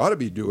what they ought to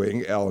be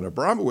doing, Alan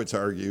Abramowitz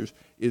argues,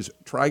 is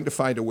trying to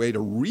find a way to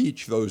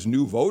reach those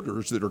new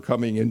voters that are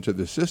coming into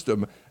the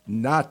system,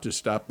 not to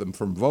stop them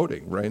from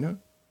voting. Raina?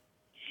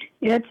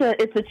 Yeah,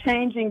 it's a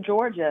changing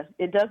Georgia.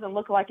 It doesn't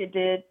look like it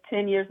did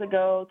 10 years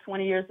ago,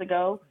 20 years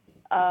ago.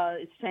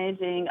 It's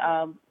changing,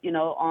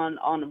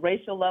 on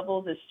racial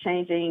levels. It's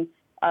changing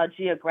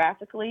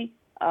geographically.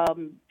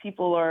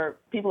 People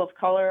of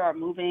color are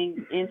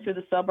moving into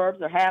the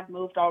suburbs or have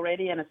moved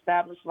already and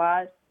established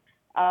lives.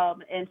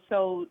 And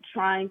so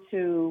trying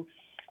to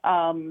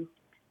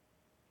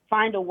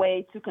find a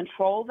way to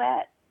control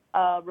that,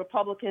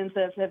 Republicans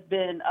have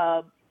been,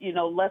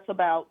 less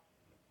about,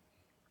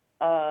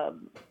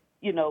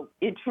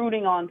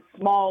 intruding on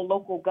small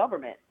local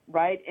government,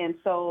 right? And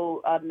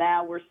so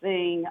now we're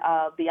seeing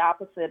the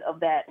opposite of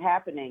that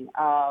happening.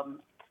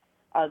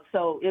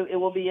 So it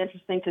will be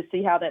interesting to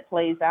see how that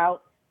plays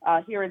out.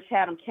 Here in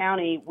Chatham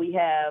County, we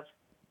have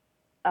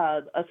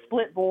a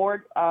split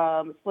board,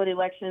 split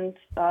elections,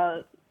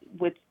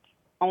 with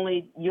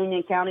only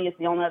Union County is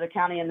the only other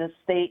county in the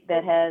state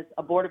that has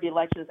a board of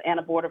elections and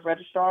a board of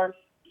registrars.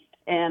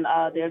 And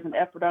there's an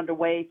effort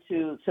underway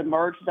to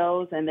merge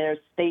those, and there's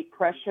state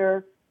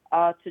pressure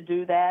to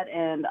do that,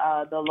 and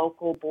the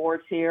local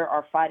boards here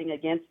are fighting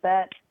against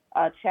that.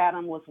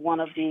 Chatham was one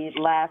of the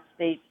last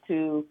states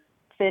to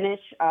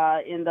finish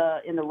in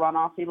the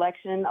runoff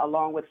election,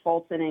 along with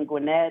Fulton and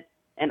Gwinnett.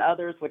 and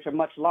others which are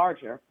much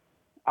larger.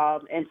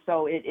 And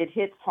so it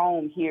hits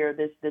home here,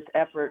 this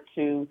effort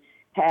to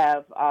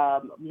have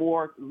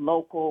more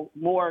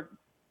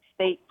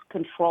state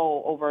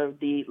control over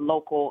the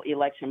local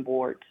election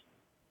boards.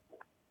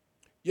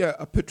 Yeah,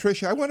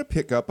 Patricia, I want to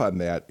pick up on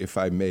that, if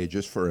I may,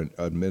 just for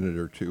a minute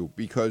or two,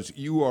 because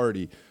you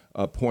already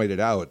pointed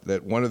out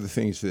that one of the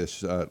things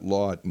this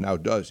law now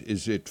does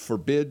is it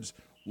forbids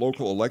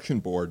local election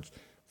boards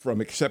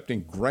from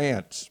accepting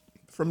grants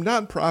from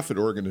nonprofit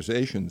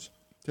organizations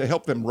to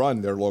help them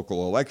run their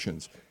local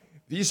elections.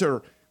 These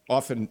are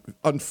often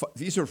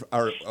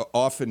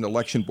often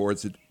election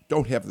boards that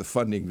don't have the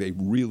funding they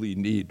really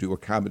need to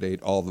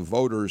accommodate all the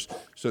voters,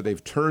 so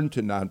they've turned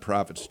to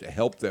nonprofits to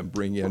help them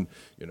bring in,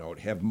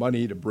 have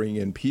money to bring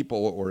in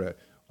people or to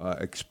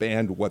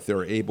expand what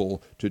they're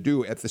able to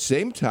do. At the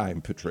same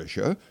time,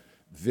 Patricia,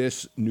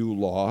 this new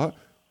law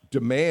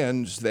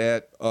demands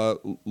that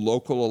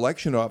local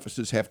election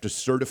offices have to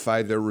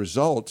certify their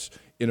results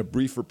in a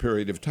briefer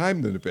period of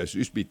time than the past. It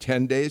used to be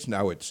 10 days,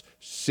 now it's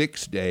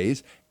 6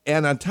 days.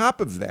 And on top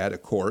of that,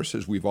 of course,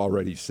 as we've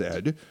already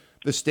said,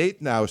 the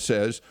state now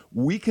says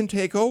we can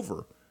take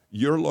over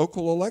your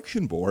local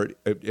election board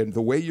and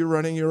the way you're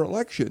running your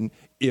election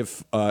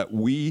if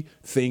we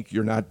think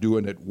you're not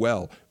doing it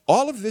well.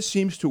 All of this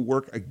seems to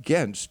work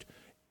against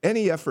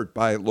any effort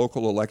by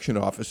local election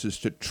offices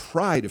to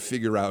try to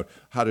figure out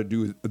how to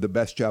do the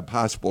best job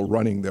possible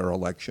running their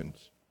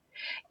elections.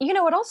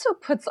 It also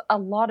puts a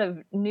lot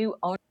of new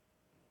owners.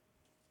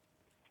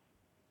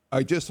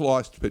 I just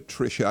lost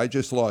Patricia. I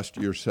just lost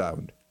your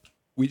sound.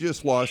 We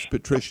just lost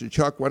Patricia.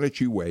 Chuck, why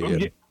don't you weigh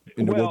in,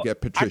 and we'll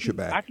get Patricia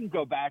back. I can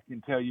go back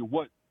and tell you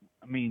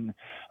I'm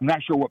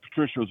not sure what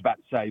Patricia was about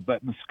to say,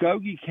 but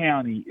Muskogee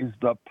County is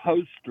the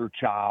poster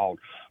child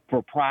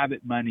for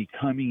private money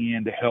coming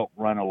in to help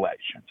run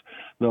elections.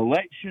 The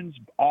elections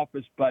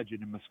office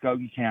budget in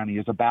Muskogee County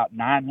is about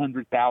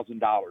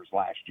 $900,000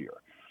 last year.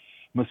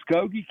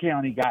 Muskogee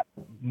County got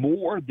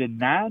more than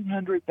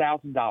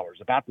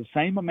 $900,000, about the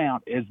same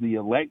amount as the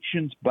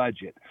elections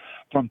budget,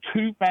 from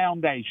two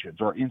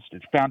foundations or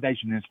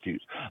foundation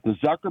institutes, the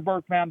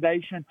Zuckerberg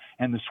Foundation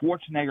and the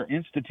Schwarzenegger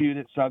Institute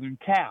at Southern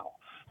Cal.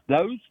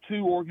 Those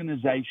two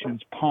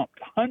organizations pumped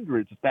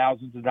hundreds of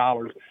thousands of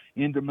dollars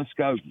into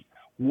Muskogee.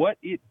 What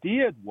it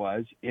did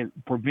was it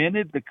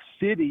prevented the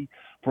city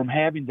from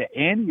having to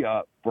ante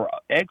up for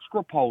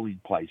extra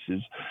polling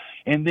places.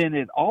 And then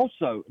it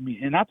also,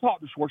 and I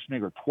talked to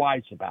Schwarzenegger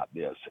twice about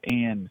this,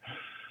 and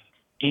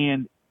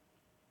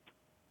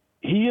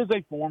he is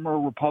a former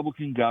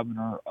Republican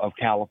governor of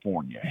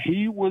California.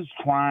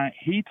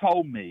 He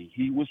told me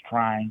he was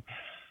trying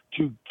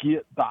to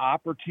get the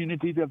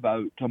opportunity to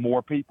vote to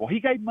more people.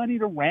 He gave money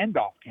to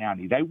Randolph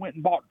County. They went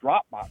and bought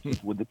drop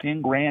boxes with the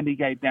 $10,000 he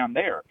gave down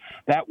there.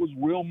 That was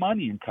real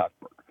money in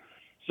Cuthbert.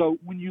 So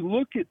when you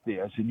look at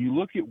this and you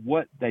look at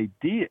what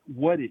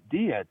it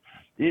did,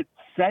 it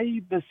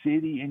saved the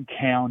city and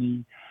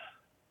county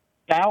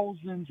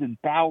thousands and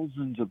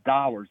thousands of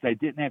dollars. They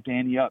didn't have to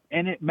ante up,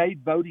 and it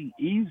made voting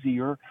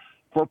easier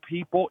for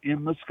people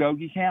in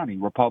Muskogee County,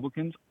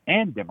 Republicans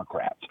and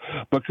Democrats,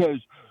 because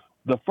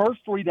the first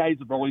 3 days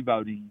of early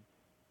voting,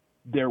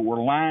 there were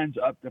lines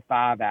up to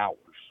 5 hours,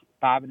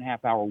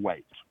 5.5 hour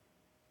waits.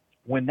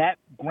 When that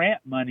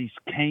grant money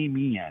came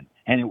in,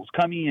 and it was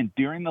coming in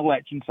during the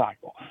election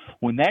cycle,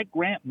 when that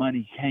grant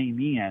money came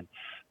in,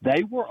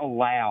 they were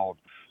allowed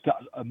to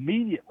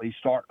immediately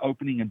start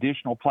opening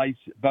additional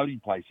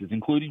voting places,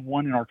 including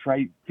one in our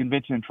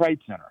convention and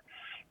trade center.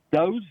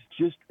 Those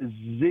just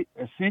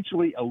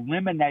essentially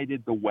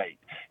eliminated the wait.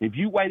 If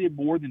you waited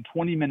more than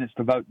 20 minutes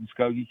to vote in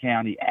Muskogee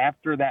County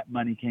after that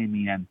money came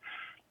in,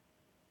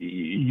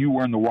 you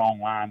were in the wrong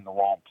line, in the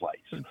wrong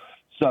place.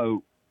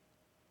 So,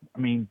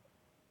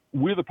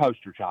 we're the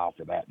poster child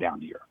for that down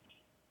here.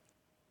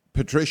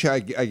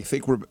 Patricia, I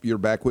think you're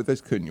back with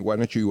us. Why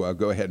don't you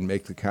go ahead and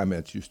make the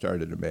comments you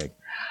started to make?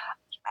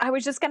 I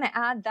was just going to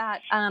add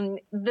that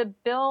the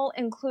bill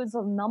includes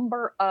a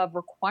number of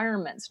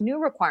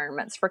new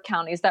requirements for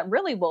counties that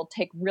really will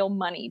take real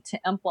money to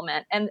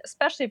implement. And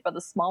especially for the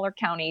smaller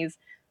counties,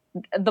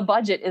 the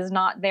budget is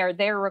not there.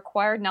 They're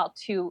required now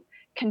to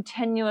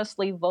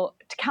continuously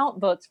count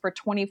votes for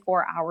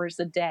 24 hours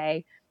a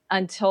day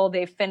until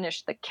they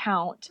finish the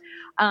count.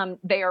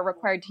 They are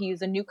required to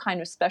use a new kind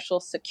of special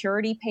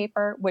security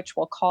paper, which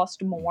will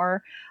cost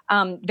more.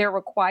 They're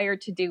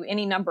required to do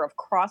any number of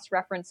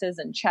cross-references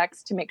and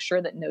checks to make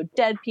sure that no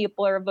dead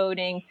people are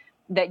voting,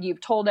 that you've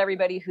told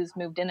everybody who's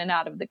moved in and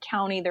out of the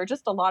county. There are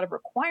just a lot of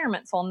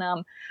requirements on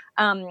them.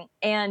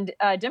 And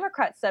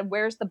Democrats said,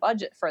 where's the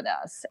budget for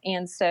this?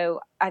 And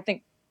so I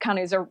think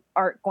counties are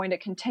going to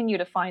continue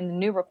to find the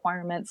new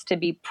requirements to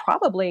be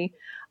probably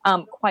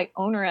quite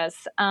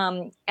onerous.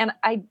 And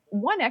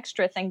one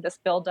extra thing this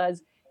bill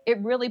does, it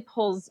really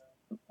pulls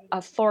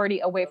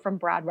authority away from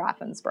Brad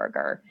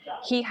Raffensperger.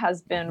 He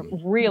has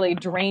been really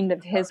drained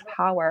of his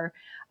power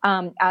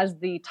as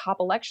the top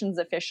elections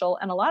official,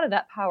 and a lot of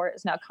that power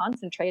is now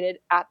concentrated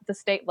at the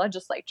state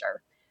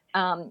legislature.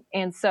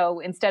 And so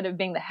instead of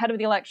being the head of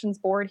the elections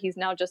board, he's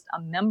now just a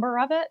member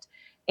of it.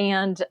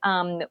 And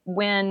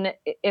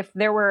if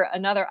there were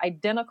another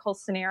identical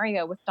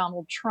scenario with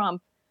Donald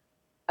Trump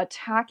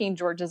attacking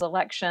Georgia's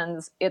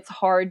elections, it's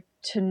hard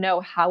to know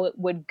how it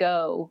would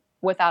go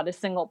without a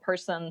single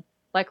person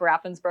like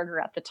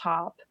Raffensperger at the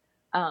top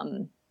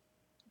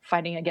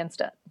fighting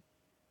against it.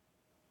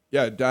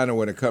 Yeah, Donna,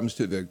 when it comes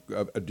to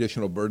the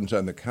additional burdens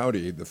on the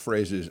county, the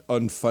phrase is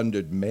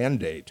unfunded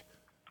mandate.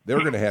 They're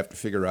going to have to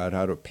figure out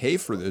how to pay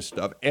for this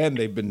stuff, and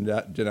they've been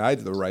denied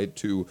the right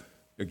to,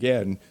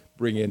 again,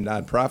 bring in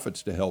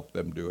nonprofits to help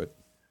them do it.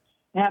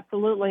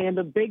 Absolutely, and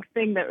the big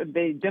thing that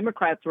the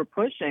Democrats were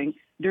pushing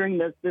during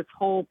this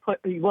whole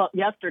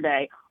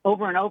yesterday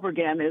over and over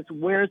again is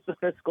where's the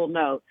fiscal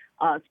note,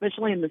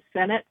 especially in the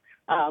Senate.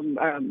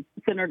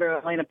 Senator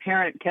Elena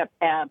Parent kept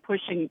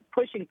pushing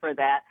for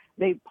that.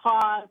 They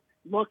pause,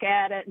 look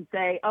at it, and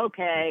say,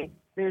 "Okay,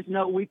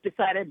 we've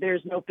decided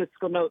there's no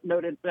fiscal note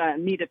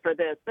needed for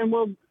this."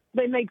 And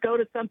then they'd go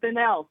to something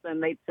else,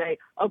 and they'd say,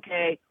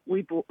 "Okay,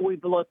 we've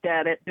looked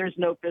at it. There's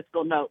no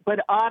fiscal note."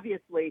 But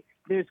obviously,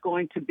 there's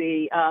going to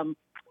be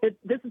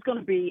this is going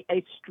to be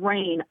a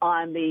strain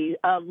on a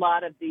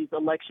lot of these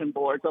election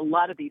boards, a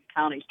lot of these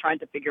counties trying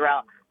to figure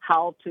out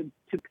how to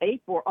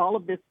pay for all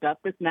of this stuff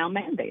that's now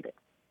mandated.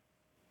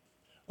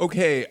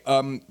 Okay.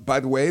 By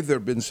the way, there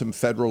have been some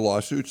federal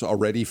lawsuits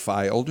already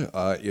filed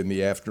in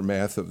the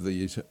aftermath of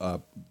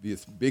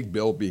this big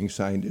bill being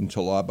signed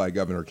into law by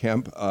Governor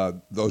Kemp.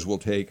 Those will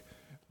take,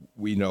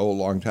 we know, a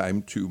long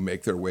time to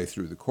make their way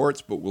through the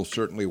courts, but we'll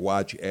certainly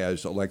watch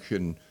as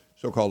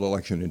so-called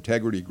election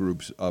integrity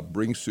groups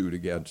bring suit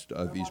against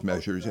these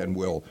measures, and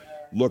we'll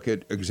look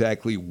at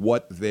exactly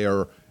what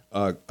they're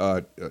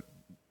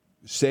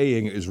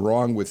saying is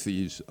wrong with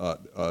these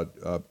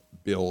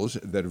bills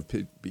that have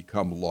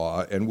become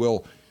law, and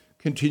we'll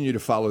continue to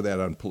follow that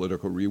on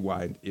Political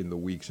Rewind in the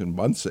weeks and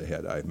months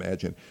ahead, I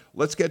imagine.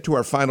 Let's get to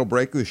our final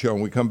break of the show.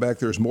 When we come back,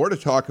 there's more to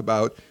talk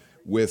about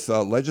with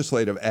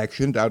legislative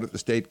action down at the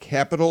state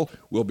capitol.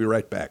 We'll be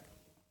right back.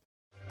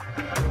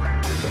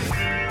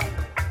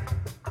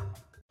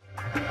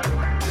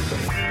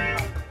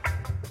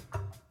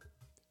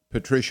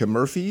 Patricia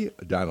Murphy,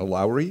 Donna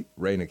Lowry,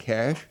 Raina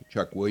Cash,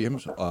 Chuck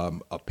Williams,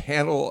 a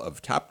panel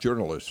of top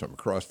journalists from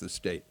across the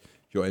state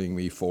joining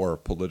me for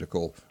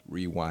Political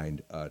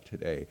Rewind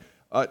today.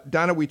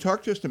 Donna, we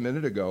talked just a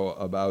minute ago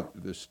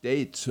about the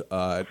states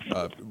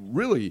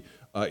really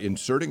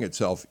inserting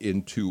itself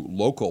into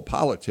local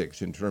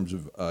politics in terms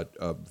of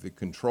the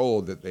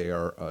control that they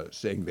are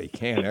saying they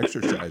can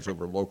exercise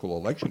over local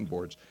election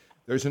boards.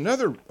 There's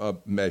another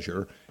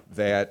measure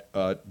that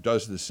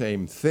does the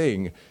same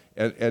thing,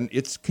 and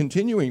it's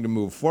continuing to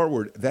move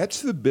forward.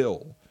 That's the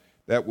bill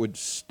that would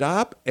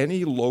stop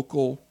any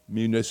local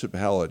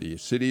municipality, a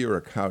city or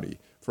a county,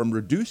 from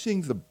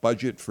reducing the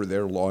budget for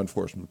their law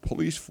enforcement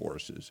police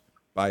forces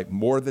by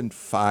more than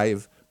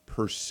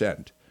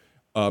 5%.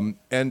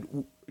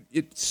 And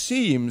it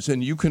seems,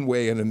 and you can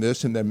weigh in on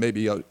this, and then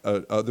maybe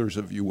others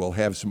of you will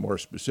have some more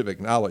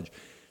specific knowledge,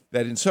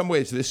 that in some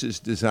ways this is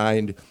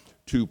designed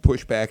to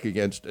push back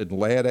against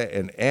Atlanta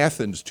and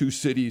Athens, two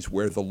cities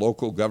where the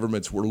local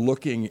governments were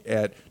looking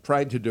at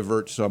trying to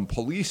divert some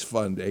police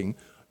funding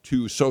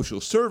to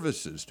social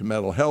services, to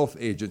mental health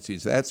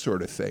agencies, that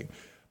sort of thing.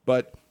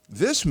 But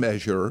this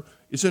measure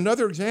is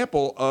another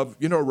example of,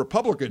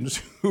 Republicans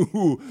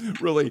who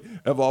really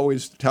have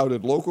always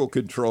touted local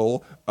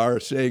control are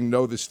saying,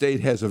 no, the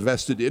state has a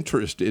vested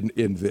interest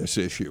in this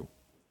issue.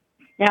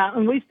 Yeah,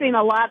 and we've seen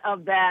a lot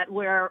of that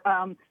where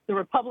the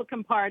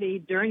Republican Party,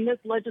 during this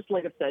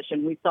legislative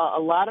session, we saw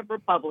a lot of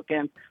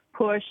Republicans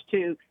push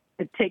to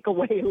take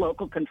away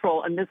local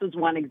control, and this is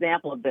one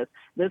example of this.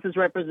 This is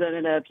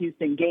Representative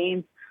Houston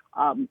Gaines'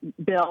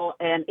 bill,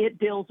 and it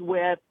deals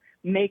with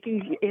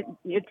making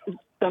it.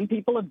 Some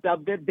people have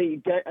dubbed it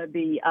the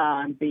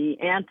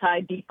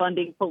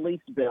anti-defunding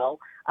police bill,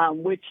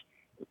 which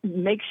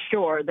makes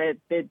sure that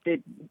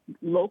the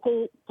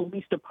local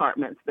police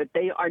departments, that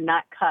they are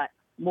not cut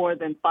more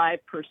than 5%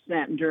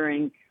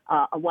 during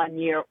a 1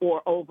 year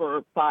or over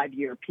a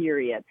 5-year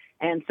period.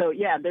 And so,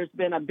 there's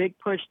been a big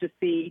push to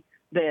see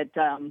that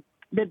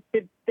that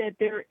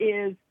there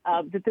is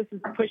that this is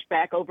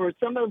pushback over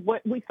some of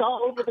what we saw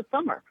over the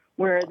summer,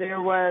 where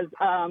there was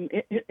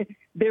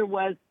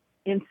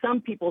in some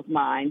people's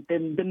mind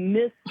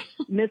the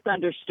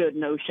misunderstood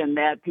notion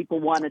that people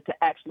wanted to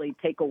actually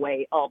take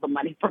away all the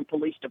money from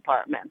police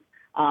departments.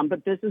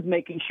 But this is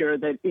making sure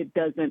that it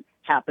doesn't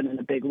happen in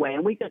a big way.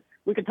 And we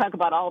could talk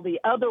about all the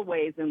other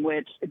ways in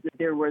which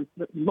there was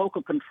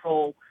local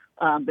control.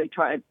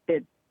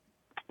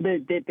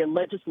 The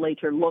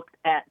legislature looked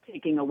at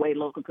taking away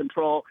local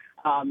control.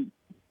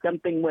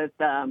 Something with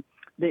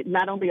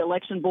not only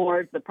election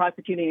boards, the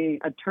prosecuting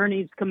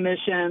attorneys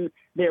commission.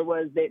 There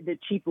was the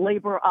chief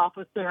labor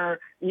officer.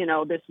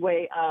 This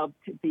way of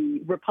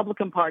the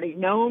Republican Party,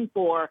 known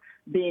for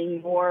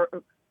being more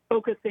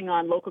focusing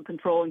on local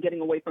control and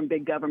getting away from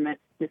big government,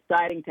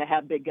 deciding to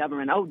have big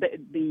government.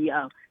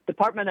 The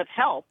Department of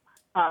Health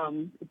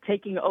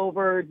taking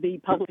over the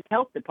public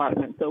health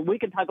department. So we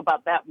can talk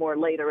about that more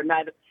later, and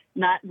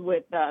not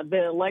with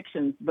the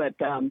elections, but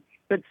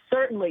But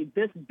certainly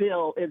this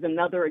bill is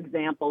another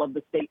example of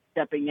the state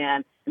stepping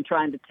in and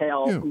trying to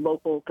tell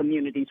local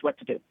communities what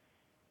to do.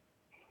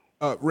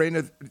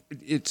 Raina,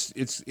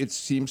 it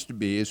seems to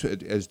be,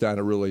 as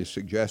Donna really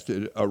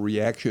suggested, a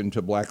reaction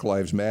to Black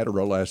Lives Matter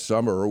last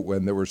summer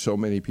when there were so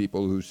many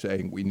people who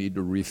saying we need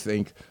to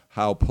rethink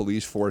how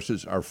police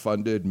forces are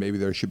funded. Maybe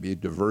there should be a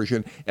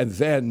diversion. And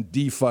then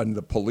defund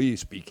the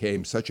police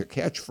became such a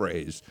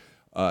catchphrase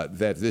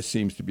that this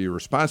seems to be a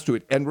response to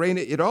it. And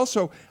Raina, it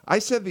also, I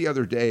said the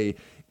other day,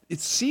 it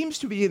seems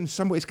to be in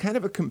some ways kind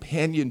of a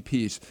companion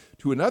piece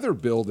to another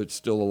bill that's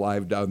still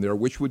alive down there,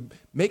 which would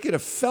make it a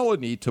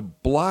felony to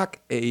block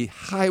a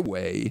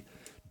highway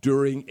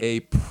during a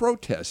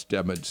protest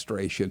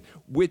demonstration,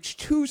 which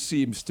too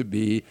seems to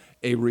be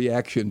a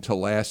reaction to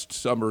last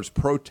summer's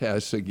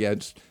protests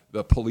against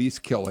the police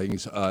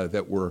killings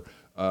that were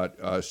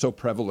so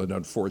prevalent,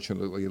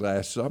 unfortunately,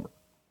 last summer.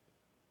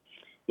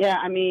 Yeah,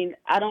 I mean,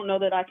 I don't know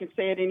that I can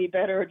say it any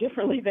better or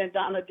differently than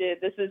Donna did.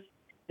 This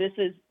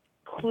is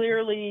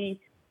clearly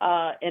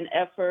an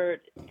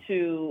effort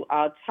to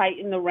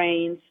tighten the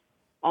reins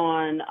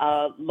on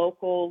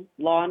local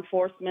law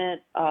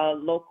enforcement,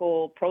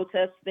 local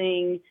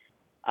protesting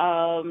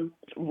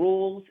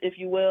rules, if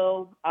you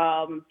will,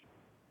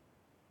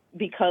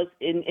 because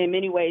in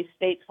many ways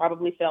states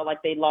probably felt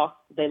like they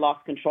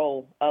lost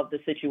control of the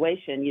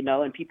situation,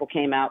 and people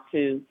came out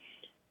to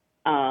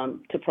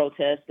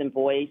protest and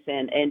voice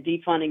and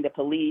defunding the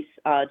police.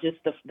 Just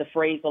the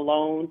phrase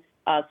alone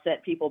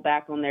set people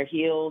back on their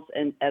heels,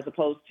 and as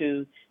opposed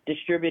to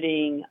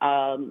distributing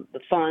the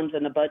funds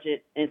and the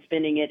budget and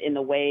spending it in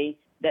the way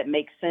that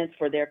makes sense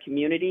for their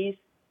communities.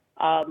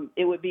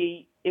 It would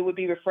be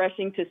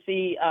refreshing to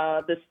see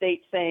the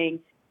state saying,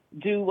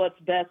 do what's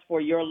best for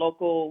your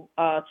local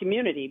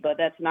community, but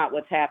that's not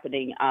what's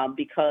happening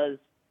because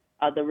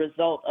the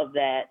result of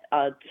that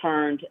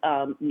turned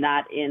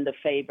not in the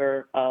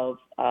favor of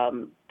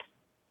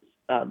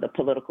the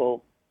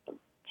political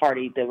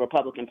party, the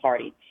Republican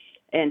Party.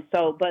 And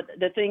so, but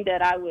the thing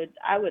that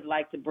I would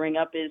like to bring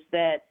up is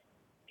that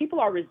people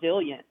are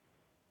resilient.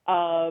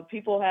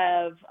 People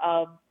have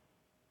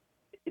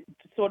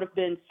sort of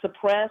been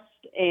suppressed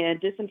and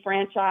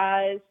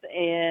disenfranchised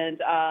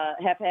and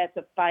have had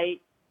to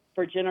fight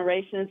for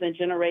generations and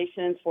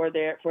generations for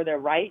their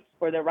rights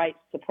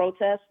to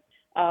protest,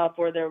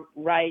 for their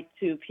right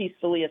to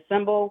peacefully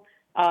assemble,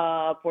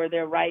 for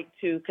their right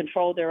to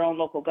control their own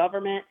local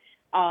government.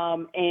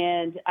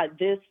 And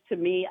this, to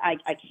me,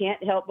 I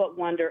can't help but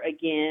wonder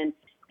again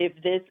if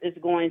this is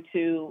going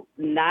to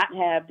not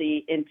have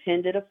the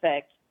intended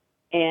effect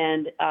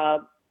and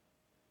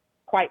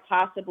quite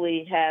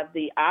possibly have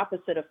the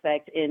opposite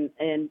effect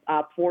in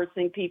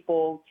forcing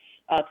people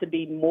to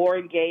be more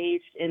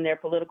engaged in their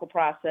political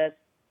process,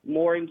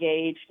 more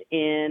engaged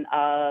in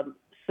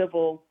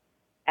civil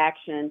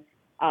action,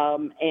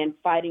 and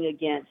fighting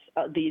against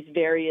these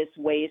various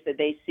ways that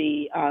they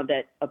see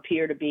that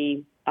appear to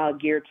be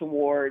geared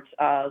towards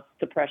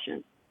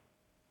suppression.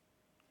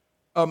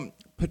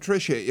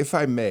 Patricia, if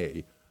I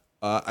may,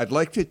 I'd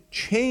like to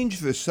change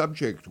the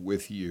subject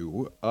with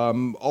you,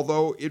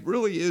 although it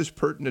really is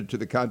pertinent to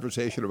the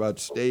conversation about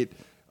state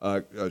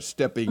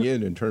stepping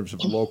in terms of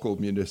local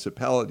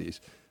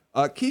municipalities.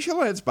 Keisha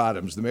Lance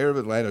Bottoms, the mayor of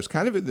Atlanta, is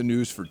kind of in the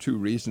news for two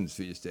reasons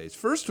these days.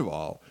 First of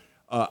all,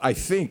 I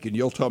think, and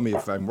you'll tell me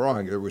if I'm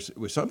wrong, it was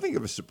something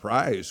of a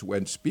surprise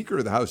when Speaker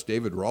of the House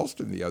David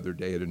Ralston the other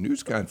day at a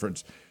news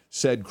conference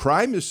said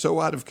crime is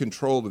so out of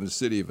control in the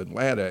city of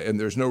Atlanta, and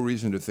there's no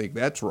reason to think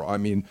that's wrong. I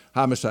mean,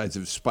 homicides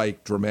have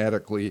spiked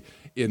dramatically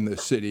in the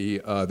city.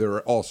 There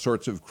are all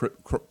sorts of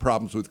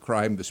problems with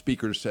crime. The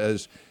speaker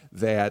says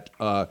that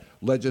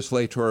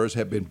legislators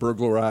have been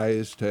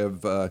burglarized,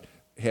 have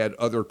had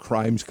other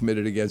crimes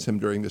committed against him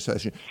during the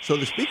session. So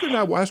the speaker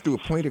now wants to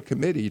appoint a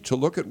committee to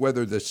look at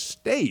whether the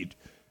state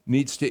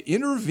needs to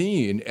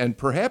intervene and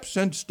perhaps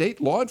send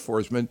state law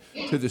enforcement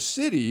to the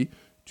city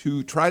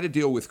to try to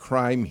deal with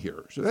crime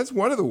here. So that's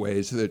one of the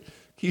ways that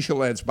Keisha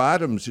Lance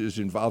Bottoms is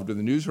involved in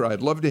the news.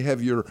 I'd love to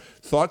have your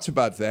thoughts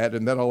about that,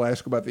 and then I'll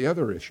ask about the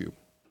other issue.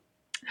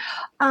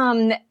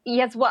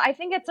 Yes, well, I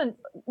think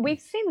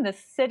we've seen the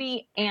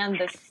city and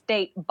the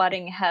state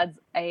butting heads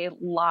a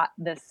lot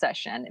this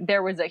session.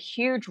 There was a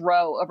huge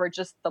row over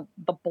just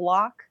the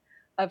block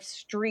of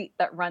street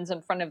that runs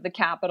in front of the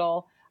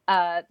Capitol.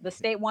 The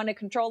state wanted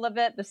control of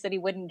it. The city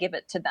wouldn't give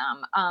it to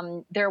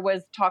them. There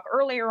was talk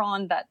earlier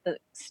on that the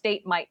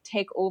state might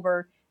take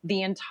over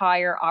the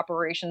entire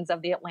operations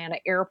of the Atlanta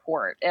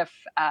airport if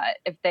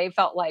they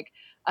felt like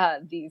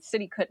the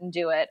city couldn't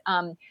do it.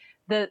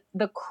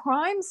 The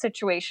crime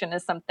situation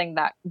is something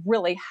that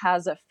really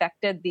has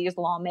affected these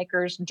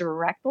lawmakers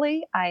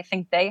directly. I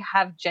think they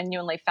have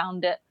genuinely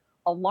found it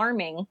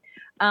alarming.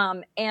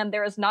 And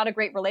there is not a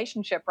great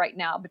relationship right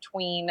now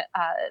between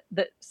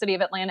the city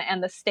of Atlanta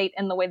and the state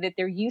in the way that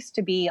there used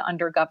to be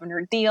under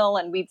Governor Deal.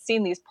 And we've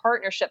seen these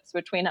partnerships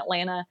between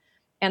Atlanta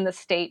in the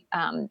state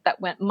that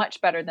went much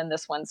better than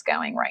this one's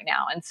going right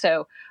now. And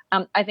so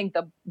I think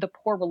the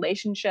poor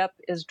relationship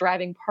is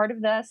driving part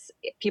of this.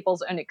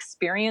 People's own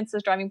experience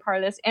is driving part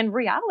of this, and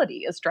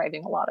reality is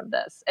driving a lot of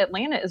this.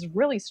 Atlanta is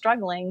really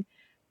struggling,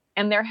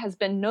 and there has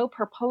been no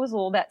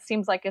proposal that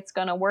seems like it's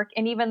going to work.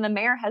 And even the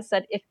mayor has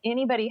said, if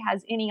anybody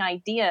has any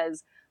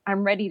ideas,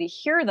 I'm ready to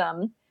hear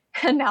them.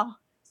 And now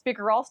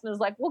Speaker Ralston is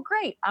like, well,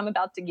 great, I'm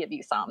about to give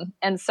you some.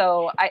 And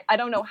so I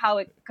don't know how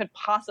it could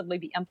possibly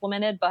be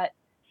implemented, but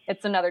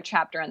it's another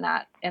chapter in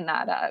that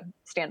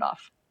standoff.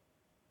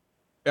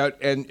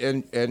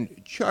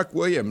 And Chuck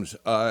Williams,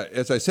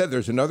 as I said,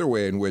 there's another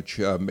way in which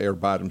Mayor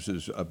Bottoms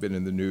has been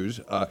in the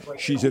news.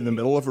 She's in the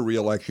middle of a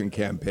re-election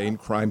campaign.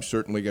 Crime's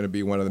certainly going to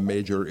be one of the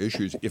major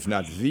issues, if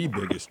not the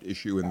biggest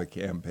issue in the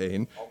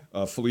campaign.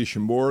 Felicia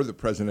Moore, the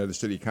president of the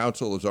city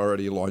council, has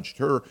already launched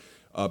her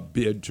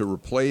bid to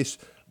replace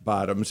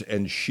Bottoms,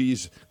 and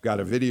she's got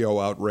a video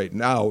out right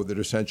now that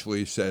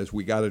essentially says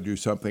we got to do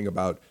something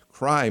about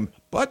crime.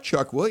 But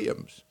Chuck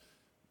Williams,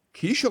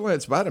 Keisha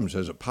Lance Bottoms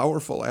is a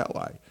powerful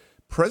ally.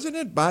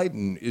 President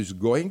Biden is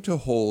going to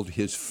hold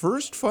his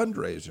first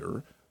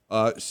fundraiser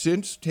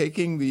since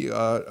taking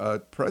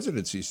the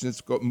presidency,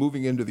 since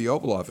moving into the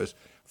Oval Office,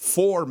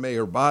 for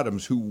Mayor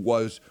Bottoms, who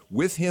was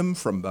with him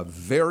from the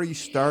very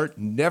start,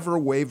 never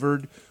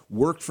wavered,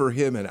 worked for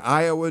him in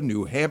Iowa,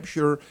 New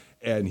Hampshire,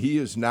 and he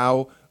is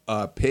now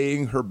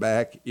paying her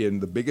back in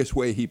the biggest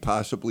way he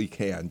possibly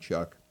can,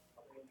 Chuck.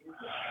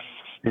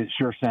 It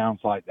sure sounds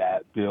like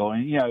that, Bill.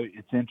 And,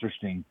 it's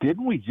interesting.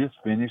 Didn't we just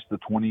finish the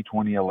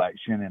 2020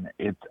 election?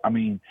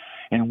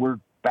 And we're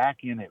back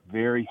in it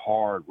very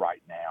hard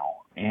right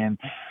now. And,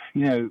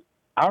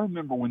 I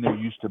remember when there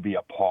used to be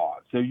a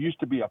pause. There used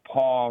to be a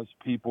pause.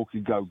 People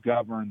could go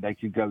govern. They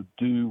could go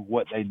do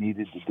what they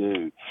needed to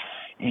do.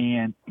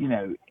 And,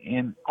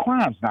 and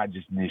crime's not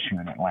just an issue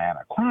in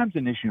Atlanta. Crime's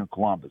an issue in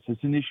Columbus.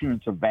 It's an issue in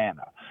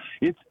Savannah.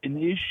 It's an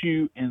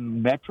issue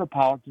in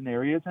metropolitan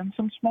areas and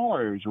some small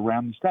areas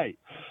around the state.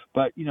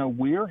 But,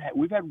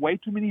 we've had way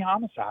too many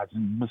homicides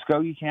in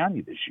Muskogee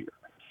County this year.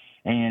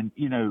 And,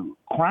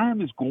 crime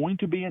is going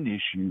to be an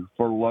issue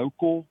for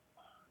local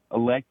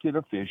elected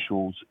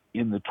officials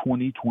in the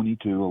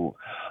 2022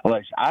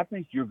 election. I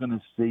think you're going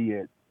to see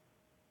it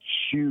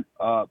shoot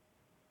up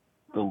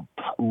the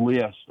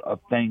list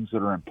of things that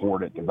are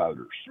important to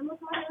voters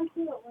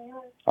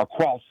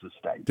across the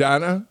state.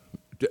 Donna?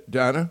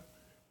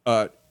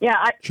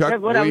 Chuck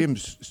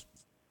Williams.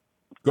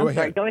 Go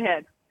ahead. Go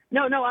ahead.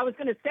 No, I was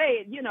going to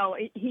say,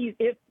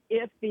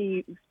 if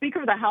the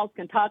Speaker of the House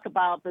can talk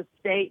about the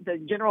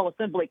General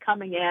Assembly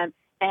coming in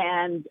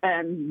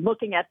and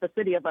looking at the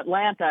city of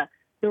Atlanta,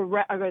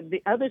 the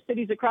other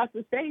cities across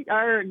the state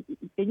are,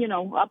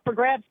 up for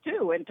grabs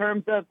too, in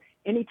terms of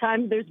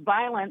anytime there's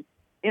violence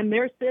in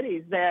their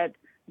cities, that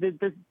there's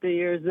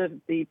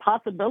the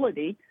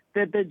possibility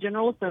that the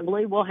General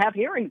Assembly will have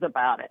hearings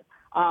about it.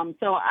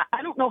 So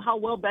I don't know how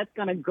well that's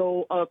going to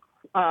go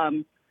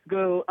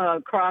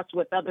across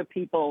with other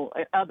people,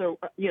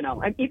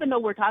 and even though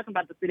we're talking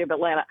about the city of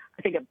Atlanta,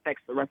 I think it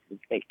affects the rest of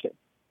the state too.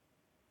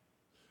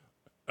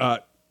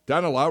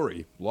 Donna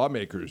Lowry,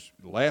 lawmakers,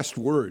 last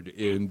word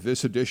in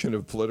this edition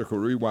of Political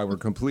Rewind. We're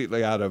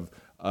completely out of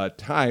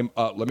time.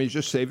 Let me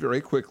just say very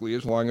quickly,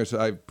 as long as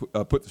I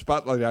put the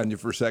spotlight on you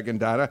for a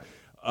second, Donna,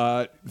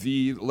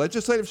 the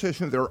legislative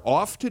session, they're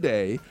off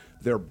today.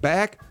 They're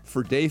back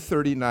for day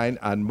 39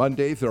 on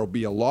Monday. There will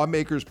be a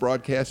lawmakers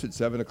broadcast at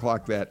 7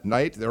 o'clock that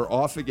night. They're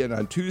off again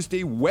on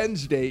Tuesday.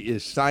 Wednesday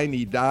is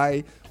Sine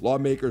Die.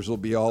 Lawmakers will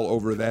be all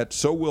over that.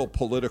 So will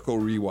Political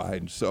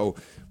Rewind. So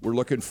we're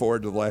looking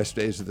forward to the last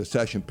days of the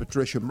session.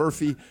 Patricia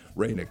Murphy,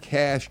 Raina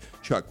Cash,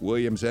 Chuck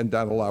Williams, and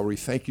Donna Lowry,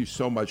 thank you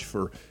so much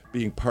for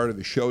being part of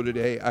the show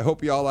today. I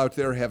hope you all out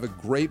there have a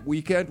great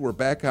weekend. We're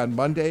back on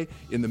Monday.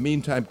 In the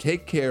meantime,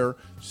 take care,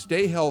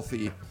 stay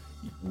healthy,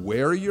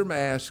 wear your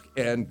mask,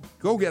 and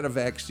go get a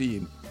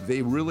vaccine.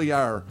 They really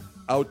are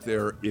out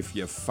there if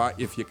you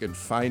can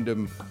find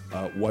them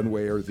one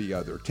way or the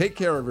other. Take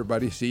care,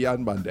 everybody. See you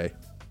on Monday.